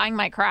 still buying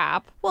my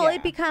crap. Well,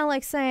 it'd be kind of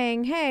like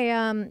saying,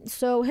 hey,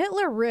 so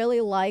Hitler really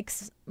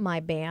likes my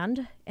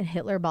band, and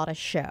Hitler bought a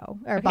show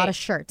or bought a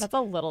shirt. That's a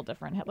little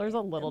different. Hitler's a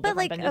little But,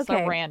 different like, than just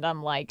okay. a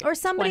random like Or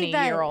somebody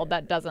 20-year-old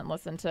that doesn't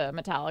listen to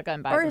Metallica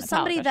and buys a Or Metallica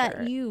somebody that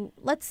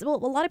shirt. a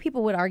lot of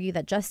people would argue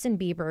that Justin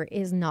Bieber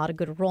is not a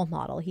good role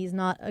model. He's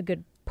not a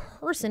good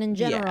person in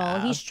general.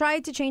 Yeah. He's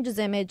tried to change his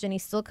image, and he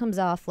still comes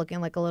off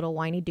looking like a little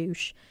whiny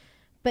douche.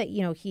 But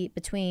he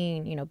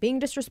between being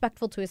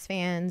disrespectful to his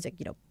fans,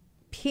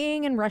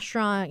 peeing in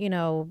restaurant,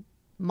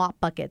 mop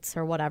buckets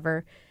or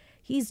whatever.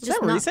 He's Was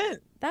just that not.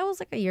 recent? That was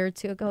like a year or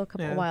two ago,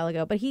 a while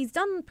ago. But he's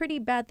done pretty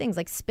bad things,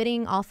 like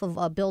spitting off of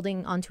a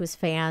building onto his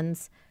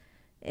fans.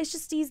 It's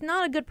just, he's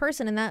not a good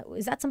person. And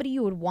is that somebody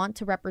you would want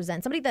to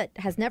represent? Somebody that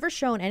has never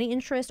shown any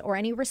interest or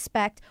any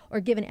respect or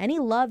given any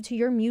love to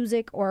your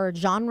music or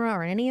genre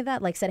or any of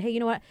that. Like said, hey, you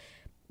know what?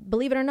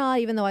 Believe it or not,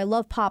 even though I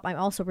love pop, I'm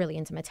also really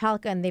into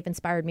Metallica, and they've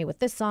inspired me with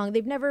this song.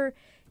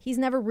 He's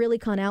never really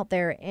gone out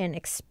there and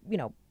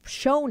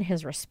shown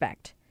his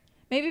respect.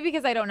 Maybe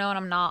because I don't know and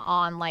I'm not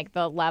on like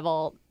the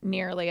level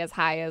nearly as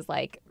high as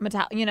like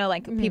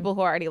people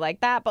who are already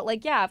like that. But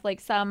like, yeah,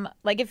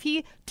 if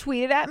he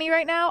tweeted at me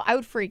right now, I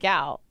would freak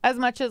out as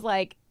much as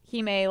like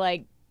he may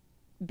like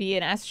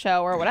BNS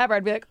show or whatever,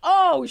 I'd be like,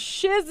 oh,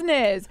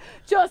 shizness,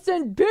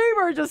 Justin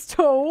Bieber just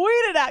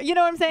tweeted out. You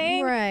know what I'm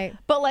saying? Right.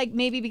 But like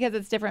maybe because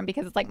it's different,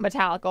 because it's like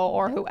Metallica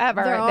or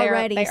whoever,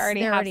 they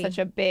already have such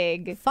a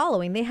big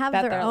following. They have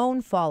their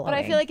own following. But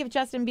I feel like if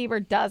Justin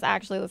Bieber does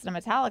actually listen to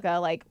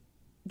Metallica, like,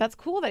 that's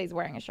cool that he's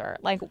wearing a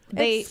shirt. Like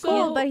it's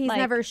cool, but he's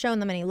never shown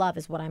them any love,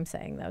 is what I'm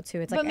saying, though.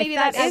 Too. It's like, but maybe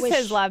that is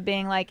his love,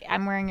 being like,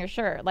 I'm wearing your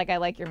shirt. Like, I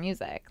like your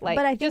music. Like,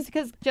 but I think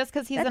just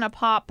because he's in a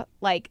pop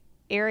like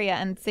area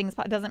and sings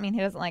pop doesn't mean he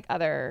doesn't like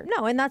other.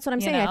 No, and that's what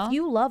I'm saying. Know? If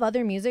you love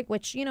other music,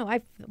 which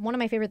one of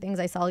my favorite things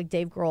I saw, like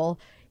Dave Grohl,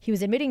 he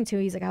was admitting to.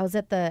 He's like, I was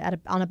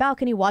on a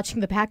balcony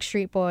watching the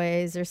Backstreet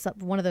Boys or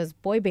one of those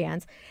boy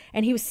bands,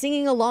 and he was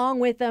singing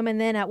along with them.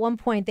 And then at one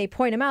point they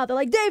point him out. They're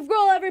like, Dave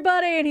Grohl,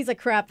 everybody, and he's like,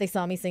 crap, they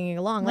saw me singing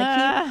along. Like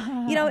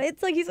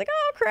it's like he's like,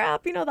 oh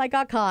crap, I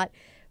got caught.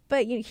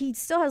 But he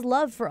still has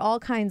love for all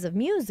kinds of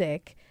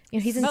music.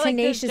 He's in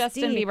Tenacious D. Does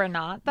Justin Bieber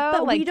not, though?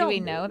 But like, do we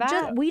know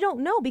that? We don't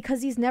know,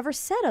 because he's never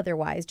said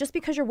otherwise. Just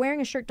because you're wearing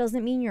a shirt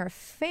doesn't mean you're a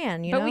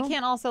fan, But we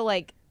can't also,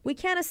 like... We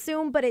can't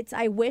assume, but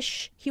I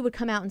wish he would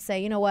come out and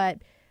say, you know what?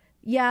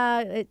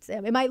 Yeah,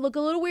 it might look a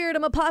little weird.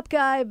 I'm a pop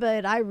guy,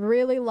 but I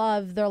really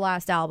love their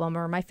last album,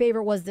 or my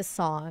favorite was this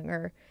song,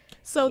 or...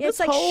 So it's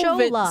like show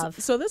love.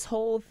 So this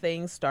whole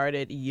thing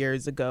started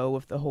years ago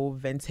with the whole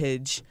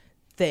vintage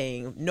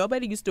thing.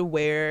 Nobody used to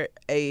wear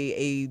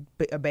a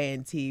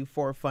band tee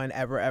for fun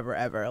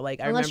ever. Like,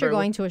 unless you're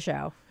going to a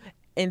show.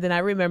 And then I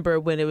remember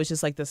when it was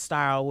just like the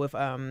style with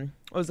what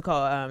was it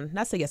called?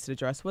 Not Say Yes to the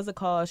Dress. What's it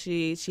called?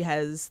 She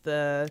has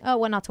the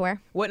What Not to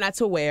Wear. What Not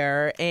to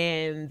Wear,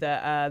 and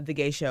the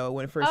gay show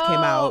when it first came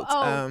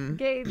out.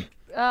 Gay.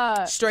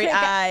 Straight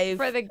eye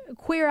for the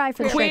queer eye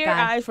for the straight guy.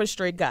 Queer eye for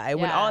straight guy.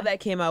 When all that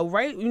came out,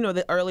 right?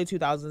 The early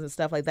 2000s and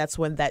stuff, like that's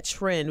when that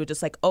trend was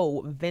just like,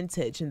 oh,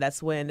 vintage, and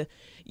that's when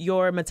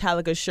your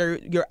Metallica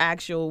shirt, your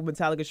actual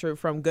Metallica shirt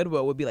from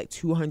Goodwill, would be like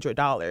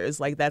 $200.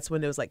 Like that's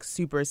when it was like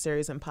super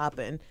serious and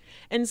popping.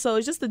 And so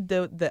it's just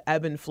the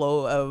ebb and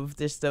flow of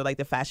just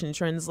the fashion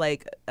trends.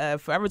 Like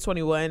Forever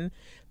 21,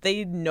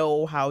 they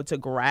know how to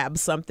grab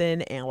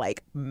something and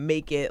like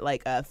make it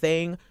like a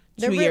thing.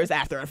 2 years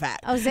after the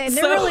fact. I was saying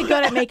they're really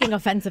good at making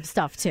offensive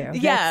stuff too.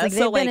 Yeah,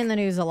 they've been in the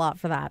news a lot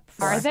for that.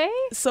 Are they?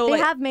 So they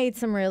have made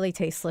some really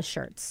tasteless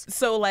shirts.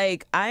 So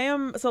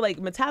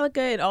Metallica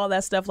and all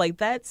that stuff, like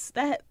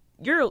that.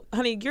 You're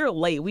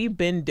late. We've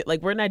been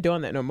we're not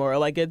doing that no more.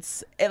 Like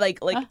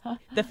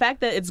the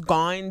fact that it's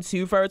gone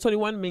to Forever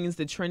 21 means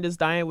the trend is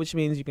dying, which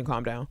means you can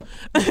calm down.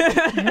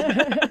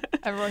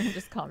 Everyone can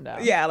just calm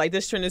down. Yeah, like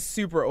this trend is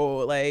super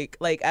old.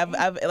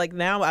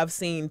 I've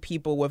seen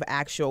people with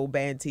actual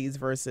band tees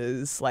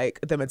versus like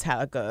the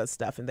Metallica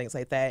stuff and things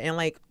like that. And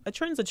like a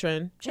trend's a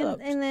trend. Chill up.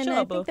 And then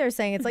I think they're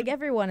saying it's like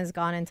everyone has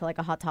gone into like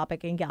a Hot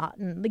Topic and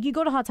gotten like, you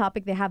go to Hot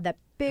Topic, they have that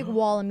big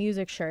wall of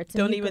music shirts.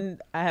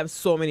 And I have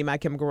so many My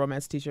Chemical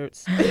Romance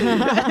t-shirts.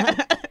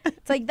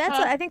 It's like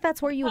I think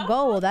that's where you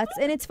go.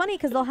 And it's funny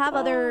because they'll have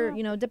other,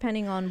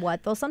 depending on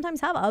what, they'll sometimes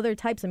have other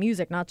types of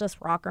music, not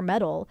just rock or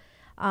metal.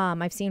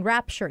 I've seen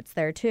rap shirts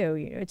there too.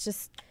 It's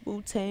just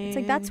Wu-Tang. It's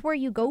like that's where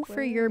you go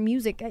for your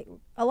music.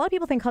 A lot of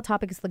people think Hot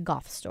Topic is the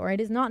goth store. It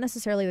is not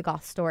necessarily the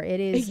goth store. It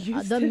is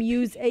the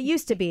music. It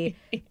used to be,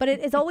 but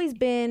it's always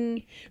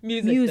been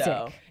music.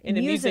 Though. And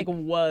the music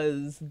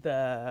was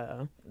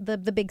the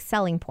big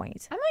selling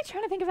point. I'm like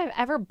trying to think if I've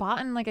ever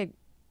bought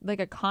like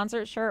a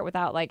concert shirt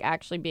without like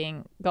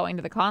actually going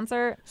to the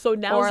concert. So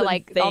now or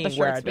like all the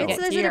shirts we get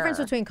there's here. a difference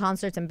between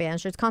concerts and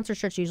band shirts. Concert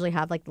shirts usually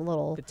have like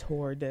the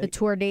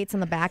tour dates on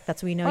the back.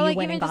 That's when you know you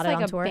went and got it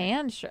on tour. A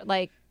band shirt,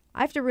 like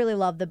I have to really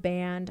love the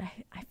band.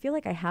 I feel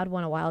like I had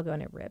one a while ago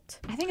and it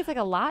ripped. I think it's like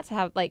a lot to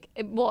have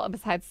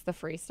besides the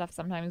free stuff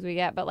sometimes we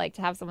get, but like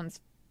to have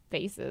someone's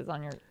faces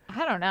on your,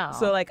 I don't know.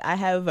 So like I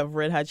have a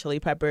Red Hot Chili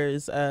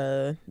Peppers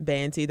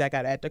band tee that I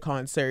got at the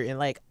concert, and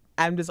like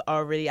I'm just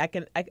already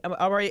I'm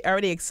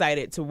already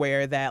excited to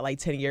wear that like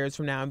 10 years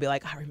from now and be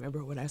like, I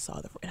remember when I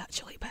saw the Red Hot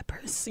Chili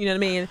Peppers, you know what I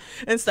mean,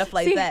 and stuff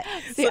like that.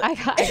 See,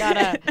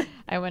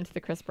 I went to the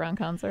Chris Brown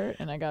concert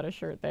and I got a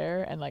shirt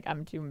there, and like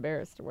I'm too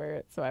embarrassed to wear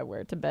it, so I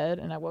wear it to bed.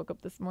 And I woke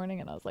up this morning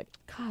and I was like,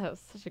 God, that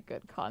was such a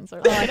good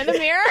concert. I went in the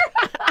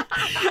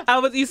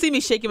mirror. You see me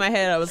shaking my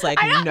head. I was like,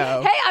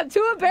 no. Hey, I'm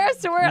too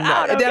embarrassed to wear it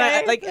out. And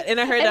Okay? then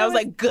I heard that I was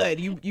like, good.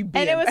 You be.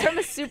 And it was from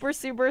a super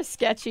super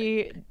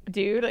sketchy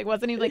dude. Like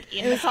wasn't even like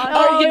in the concert.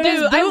 Oh, you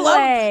do.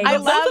 I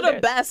love the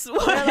best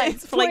ones like,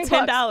 for like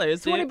 $10.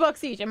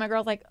 $20 each. And my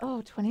girl's like,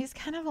 oh, 20 is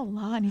kind of a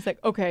lot. And he's like,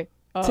 okay.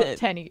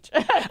 10 each.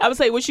 I would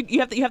say you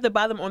have to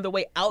buy them on the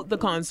way out the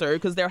concert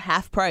because they're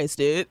half price,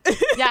 dude.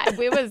 Yeah,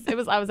 it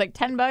was. I was like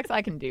 $10.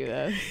 I can do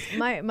this.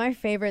 My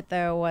favorite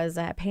though was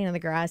Pain in the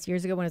Grass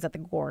years ago when it was at the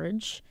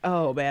Gorge.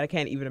 Oh man, I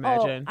can't even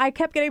imagine. I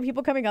kept getting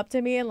people coming up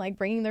to me and like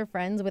bringing their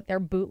friends with their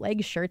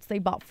bootleg shirts they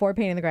bought for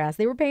Pain in the Grass.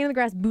 They were Pain in the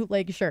Grass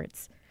bootleg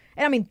shirts.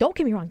 And I mean, don't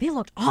get me wrong, they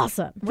looked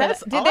awesome.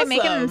 Did they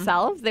make them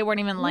themselves? They weren't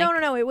even like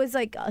No. It was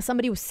like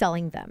somebody was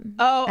selling them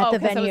at the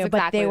venue,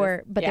 but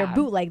they're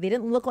bootleg. They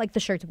didn't look like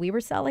the shirts we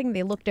were selling.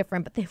 They looked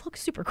different, but they look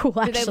super cool.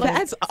 Actually,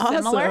 That's awesome.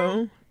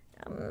 Similar?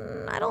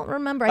 I don't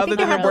remember. I Other think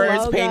they than had the the birds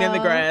logo, painting in the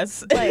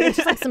grass. but it's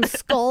just like some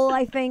skull,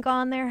 I think,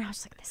 on there. I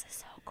was like, this is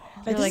so cool.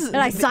 And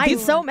I signed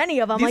so many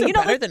of them. These like,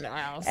 are better than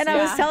ours. And I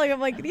was telling them,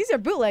 like, these are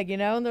bootleg,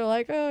 and they're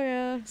like, oh,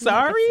 yeah.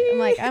 Sorry? I'm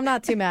like, I'm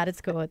not too mad.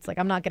 It's cool. It's like,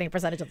 I'm not getting a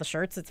percentage of the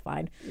shirts. It's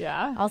fine.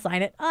 Yeah. I'll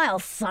sign it.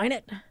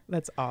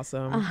 That's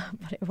awesome.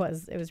 But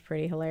it was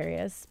pretty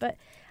hilarious. But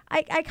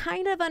I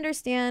kind of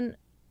understand.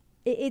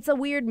 It's a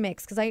weird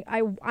mix because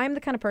I'm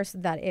the kind of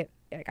person that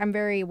I'm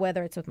very,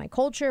 whether it's with my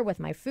culture, with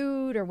my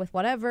food, or with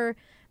whatever,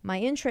 my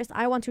interest,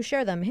 I want to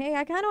share them. Hey,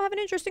 I kind of have an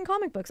interest in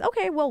comic books.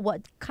 Okay, well,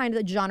 what kind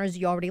of genres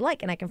do you already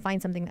like? And I can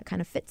find something that kind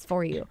of fits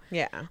for you.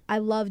 Yeah. I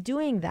love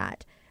doing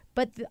that.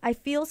 But I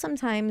feel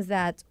sometimes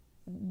that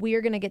we're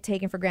going to get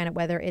taken for granted,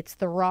 whether it's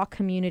the rock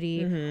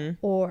community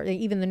or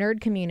even the nerd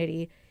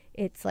community.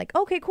 It's like,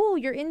 okay, cool,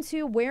 you're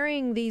into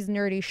wearing these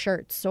nerdy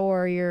shirts,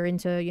 or you're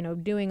into,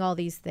 doing all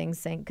these things,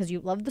 saying because you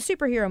love the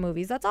superhero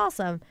movies. That's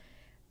awesome.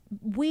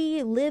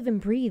 We live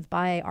and breathe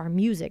by our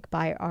music,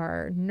 by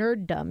our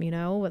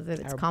nerddom, whether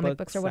it's Our comic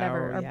books or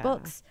whatever, our yeah.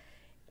 books.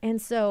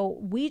 And so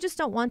we just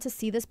don't want to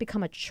see this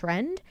become a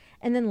trend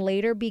and then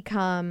later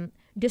become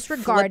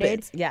disregarded.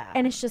 Flip it, yeah.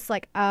 And it's just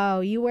like, oh,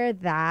 you wear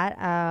that?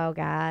 Oh,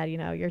 God,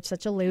 you're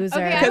such a loser.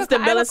 Okay, Because the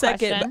I have a millisecond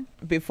question.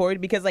 before,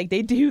 because like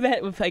they do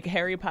that with like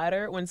Harry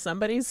Potter. When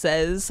somebody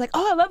says like,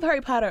 "Oh, I love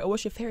Harry Potter," or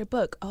 "What's your favorite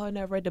book?" "Oh, I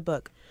never read the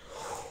book."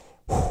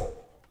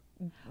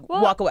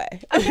 Walk away.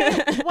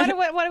 Okay.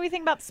 What do we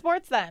think about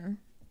sports then?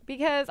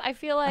 Because I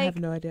feel like I have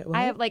no idea. What?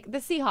 I have like the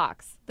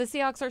Seahawks. The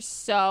Seahawks are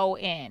so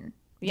in.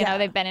 You know,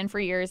 they've been in for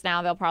years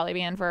now. They'll probably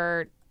be in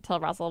for till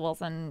Russell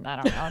Wilson, I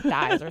don't know,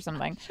 dies or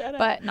something. Shut up.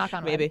 But knock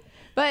on wood. Maybe.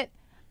 But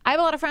I have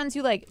a lot of friends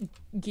who like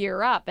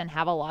gear up and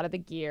have a lot of the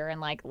gear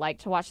and like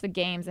to watch the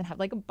games and have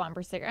like a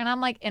bumper sticker. And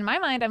I'm like, in my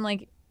mind, I'm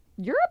like,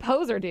 you're a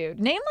poser, dude.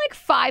 Name like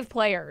 5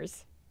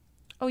 players.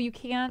 Oh, you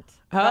can't?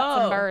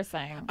 That's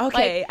embarrassing.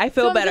 Okay, Like, I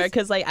feel so I'm better just-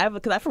 because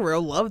I for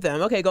real love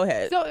them. Okay, go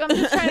ahead. So I'm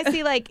just trying to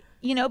see, like,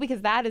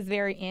 because that is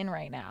very in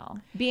right now.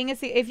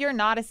 If you're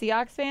not a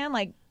Seahawks fan,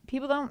 like,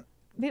 people don't,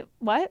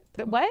 what?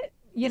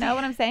 You know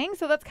what I'm saying?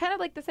 So that's kind of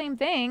like the same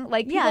thing.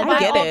 Like, Yeah, people I buy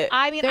get all- it.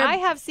 I mean, I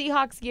have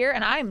Seahawks gear,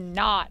 and I'm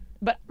not,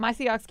 but my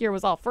Seahawks gear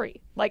was all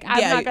free. Like, I'm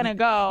Yeah, not going to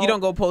go. You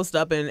don't go post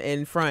up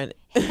in front.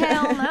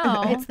 Hell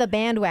no. It's the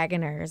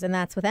bandwagoners, and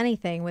that's with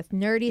anything, with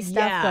nerdy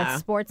stuff, Yeah. with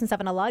sports and stuff.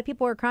 And a lot of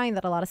people were crying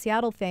that a lot of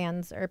Seattle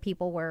fans or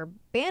people were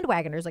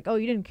bandwagoners, like, oh,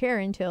 you didn't care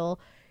until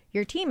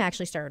your team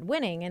actually started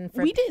winning. And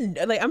for We didn't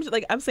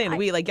I'm saying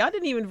we like y'all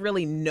didn't even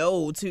really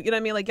know to, you know what I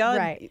mean, like y'all,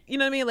 Right. you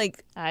know what I mean,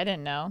 like I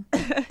didn't know.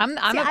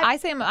 I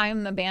say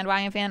I'm the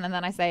bandwagon fan, and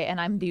then I say, and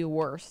I'm the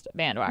worst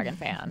bandwagon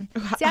fan.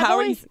 See, I've how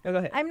always, are you? Oh, go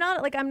ahead.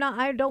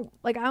 I don't,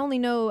 like, I only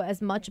know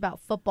as much about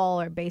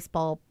football or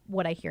baseball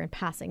what I hear in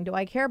passing. Do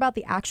I care about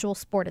the actual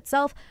sport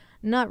itself?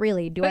 Not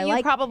really. Do But I you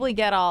like probably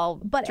get all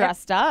But-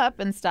 dressed up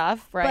and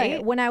stuff, right?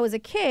 But when I was a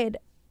kid,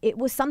 it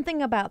was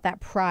something about that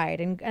pride,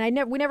 and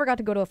we never got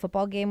to go to a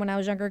football game when I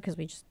was younger because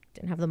we just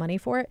didn't have the money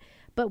for it.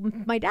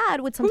 But my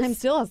dad would Who sometimes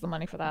still has the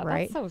money for that?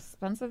 Right. That's so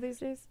expensive these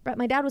days. But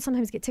my dad would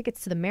sometimes get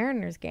tickets to the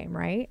Mariners game,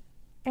 right?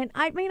 And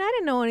I mean, I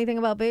didn't know anything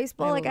about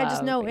baseball. I I just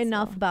love know baseball.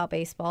 enough about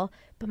baseball.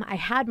 But I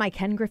had my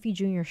Ken Griffey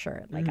Jr.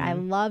 shirt. Like, I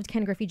loved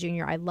Ken Griffey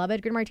Jr. I love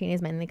Edgar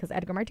Martinez mainly because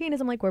Edgar Martinez,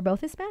 I'm like, we're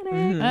both Hispanic.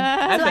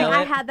 I So feel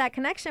I it. had that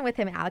connection with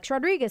him. Alex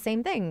Rodriguez,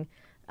 same thing.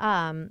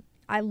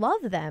 I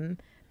love them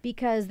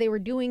because they were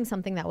doing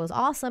something that was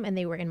awesome, and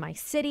they were in my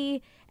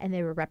city, and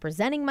they were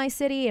representing my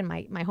city and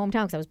my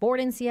hometown because I was born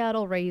in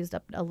Seattle, raised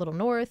up a little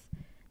north.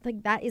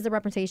 Like, that is a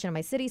representation of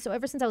my city. So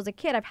ever since I was a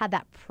kid, I've had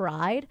that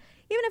pride,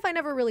 even if I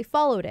never really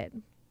followed it.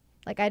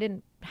 Like, I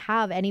didn't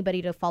have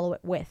anybody to follow it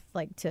with,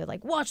 like, to,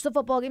 like, watch the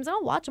football games.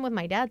 I'll watch them with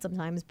my dad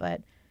sometimes,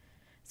 but...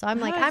 So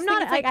I'm like, I just I'm think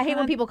not, it's, like, like, I hate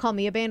when kinda people call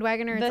me a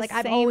bandwagoner. It's the like,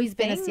 I've same always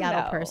been a thing,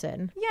 Seattle though.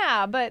 person.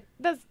 Yeah, but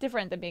that's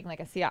different than being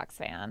like a Seahawks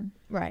fan.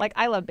 Right. Like,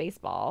 I love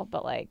baseball,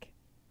 but like,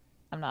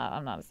 I'm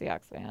not a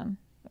Seahawks fan.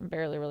 I'm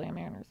barely really a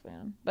Mariners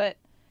fan. But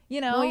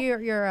Well,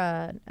 you're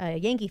a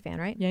Yankee fan,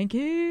 right?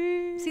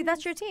 Yankees. See,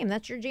 that's your team.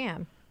 That's your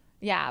jam.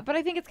 Yeah, but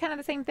I think it's kind of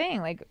the same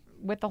thing. Like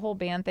with the whole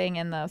band thing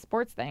and the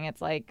sports thing,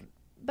 it's like,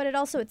 But it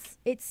also,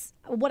 it's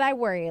what I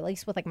worry, at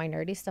least with, like, my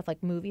nerdy stuff,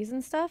 like movies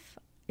and stuff.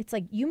 It's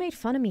like, you made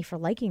fun of me for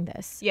liking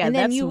this. Yeah, and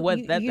then that's you what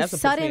you that's what pissed me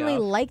suddenly off.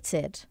 liked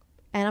it,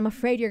 and I'm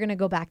afraid you're going to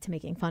go back to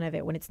making fun of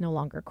it when it's no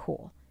longer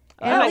cool.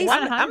 And I'm at like,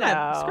 least- I'm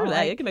not no, screw that.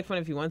 like- You can make fun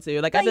if you want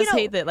to. Like, But, I just you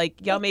know, hate that.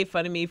 Like, y'all made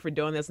fun of me for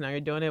doing this. Now you're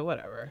doing it.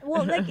 Whatever.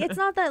 Well, like, it's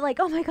not that, like,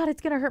 oh my God,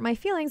 it's going to hurt my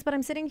feelings, but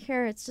I'm sitting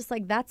here, it's just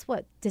like, that's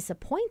what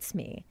disappoints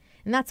me.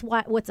 And that's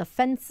what's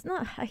offensive.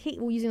 No, I hate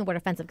using the word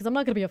offensive because I'm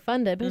not going to be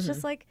offended, but it's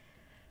just like,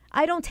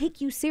 I don't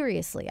take you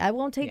seriously. I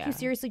won't take you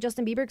seriously,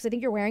 Justin Bieber, because I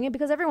think you're wearing it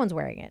because everyone's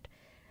wearing it.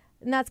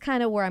 And that's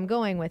kind of where I'm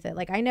going with it.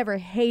 Like, I never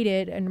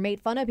hated and made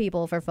fun of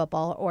people for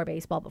football or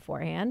baseball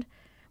beforehand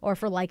or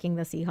for liking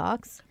the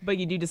Seahawks. But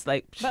you do just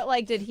like. but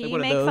like, did he Like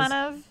one of make those. fun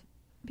of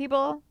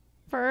people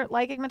for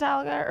liking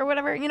Metallica or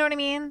whatever? You know what I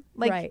mean?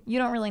 Like, Right. you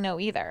don't really know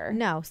either.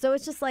 No. So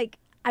it's just like,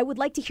 I would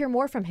like to hear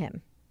more from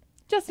him.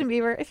 Justin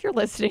Bieber, if you're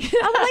listening,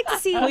 I would like to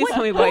see. Please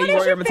tell me why you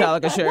wore your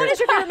Metallica shirt. What is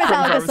your favorite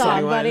Metallica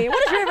song, buddy?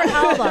 What is your favorite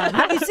album?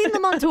 Have you seen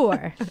them on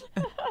tour?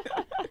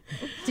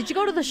 Did you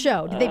go to the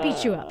show? Did they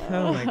beat you up?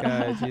 Oh my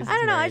God, Jesus I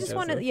don't know. Mary I just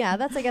want to. Joseph. Yeah,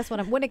 that's I guess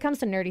when it comes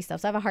to nerdy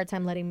stuff. So I have a hard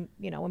time letting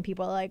when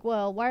people are like,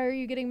 "Well, why are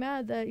you getting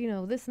mad that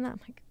this and that?" I'm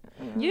like,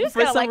 you just For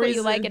gotta some like what you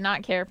reason- like and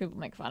not care if people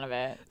make fun of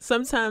it.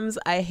 Sometimes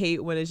I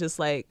hate when it's just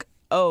like,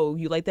 oh,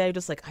 you like that? You're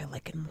just like, I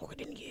like it more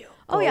than you.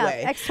 "Oh Go yeah,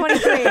 away.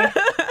 X23."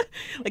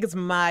 Like it's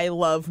my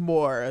love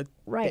more.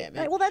 Right. Damn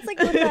it. Well, that's like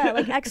with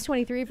like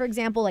X23, for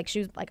example. Like she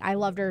was like, I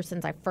loved her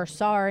since I first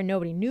saw her, and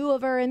nobody knew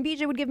of her. And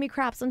BJ would give me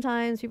crap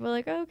sometimes. People are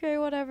like, okay,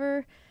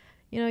 whatever.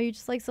 You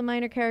just like some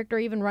minor character.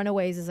 Even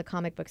Runaways is a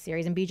comic book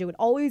series, and BJ would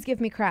always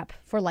give me crap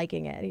for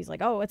liking it. He's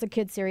like, oh, it's a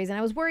kid series, and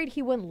I was worried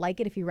he wouldn't like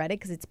it if he read it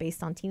because it's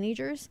based on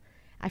teenagers.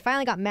 I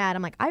finally got mad.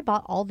 I'm like, I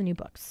bought all the new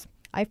books.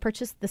 I've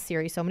purchased the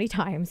series so many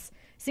times.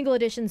 Single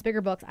editions,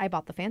 bigger books. I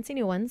bought the fancy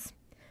new ones.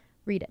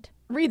 Read it.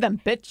 Read them,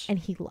 bitch. And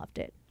he loved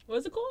it.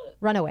 What's it called?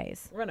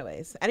 Runaways.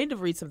 Runaways. I need to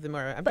read something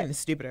more. I'm getting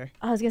stupider.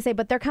 I was going to say,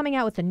 but they're coming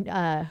out with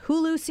a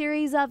Hulu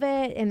series of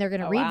it, and they're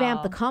going to revamp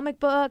wow. the comic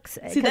books.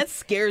 See, that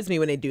scares me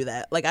when they do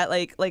that. Like I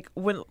like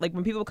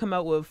when people come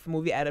out with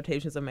movie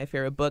adaptations of my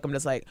favorite book, I'm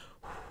just like.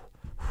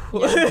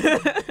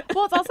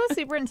 Well, it's also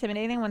super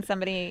intimidating when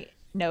somebody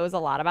knows a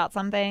lot about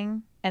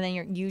something, and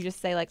then you just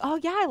say like, "Oh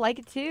yeah, I like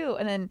it too,"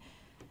 and then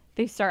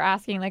they start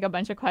asking like a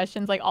bunch of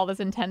questions, like all this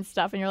intense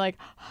stuff, and you're like,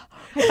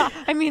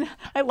 I mean,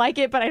 I like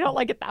it, but I don't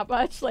like it that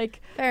much.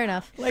 Like, Fair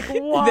enough. like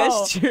whoa,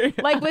 That's true.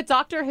 Like with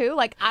Doctor Who,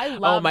 like I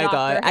love. Oh my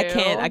God, Doctor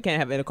Who. I can't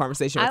have a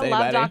conversation with I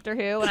anybody. love Doctor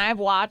Who, and I've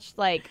watched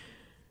like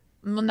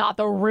not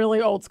the really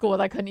old school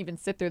ones. I couldn't even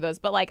sit through those,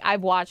 but like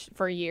I've watched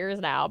for years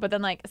now. But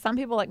then like some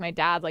people, like my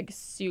dad, like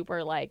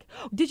super like,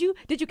 did you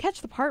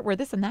catch the part where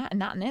this and that and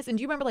that and this? And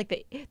do you remember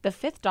like the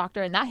fifth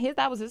Doctor and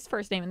that was his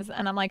first name?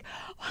 And I'm like,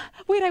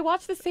 wait, I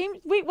watched the same.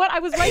 Wait, what? I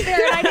was right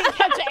there and I didn't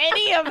catch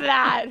any of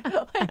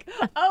that. Like,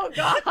 oh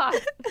God.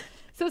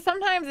 So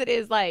sometimes it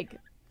is like,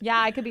 yeah,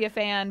 I could be a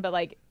fan, but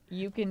like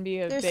you can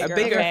be a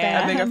bigger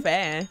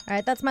fan. All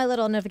right, that's my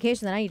little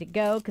notification that I need to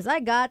go because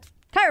I got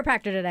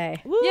chiropractor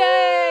today.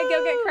 Yay,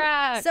 go get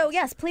cracked. So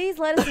yes, please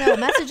let us know.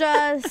 Message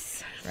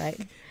us. Right.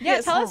 Yeah,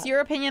 Yes. tell us your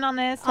opinion on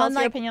this. Tell us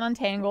your like- opinion on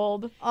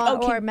Tangled.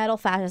 Or metal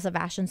fashion as a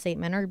fashion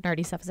statement, or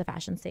nerdy stuff as a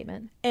fashion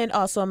statement. And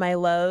also, my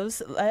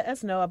loves, let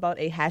us know about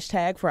a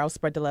hashtag for our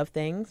Spread the Love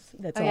things.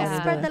 That's all. yeah.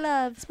 Spread the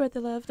love. Spread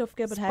the love. Don't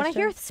forget about hashtag. When I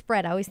hear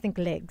spread, I always think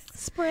legs.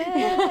 Spread.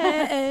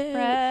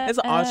 It's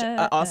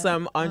an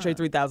awesome Andre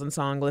 3000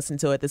 song. Listen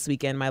to it this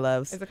weekend, my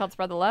loves. Is it called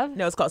Spread the Love?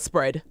 No, it's called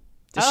Spread.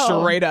 Just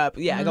Oh. straight up.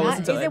 Yeah, go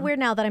listen Is to it. it weird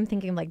now that I'm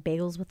thinking like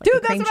bagels with like Dude, a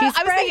that's cream what cheese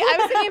I was spread? thinking. I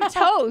was thinking of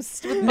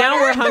toast. with Now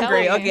butter we're and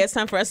hungry. jelly. Okay, it's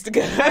time for us to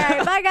go. All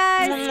right, bye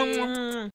guys.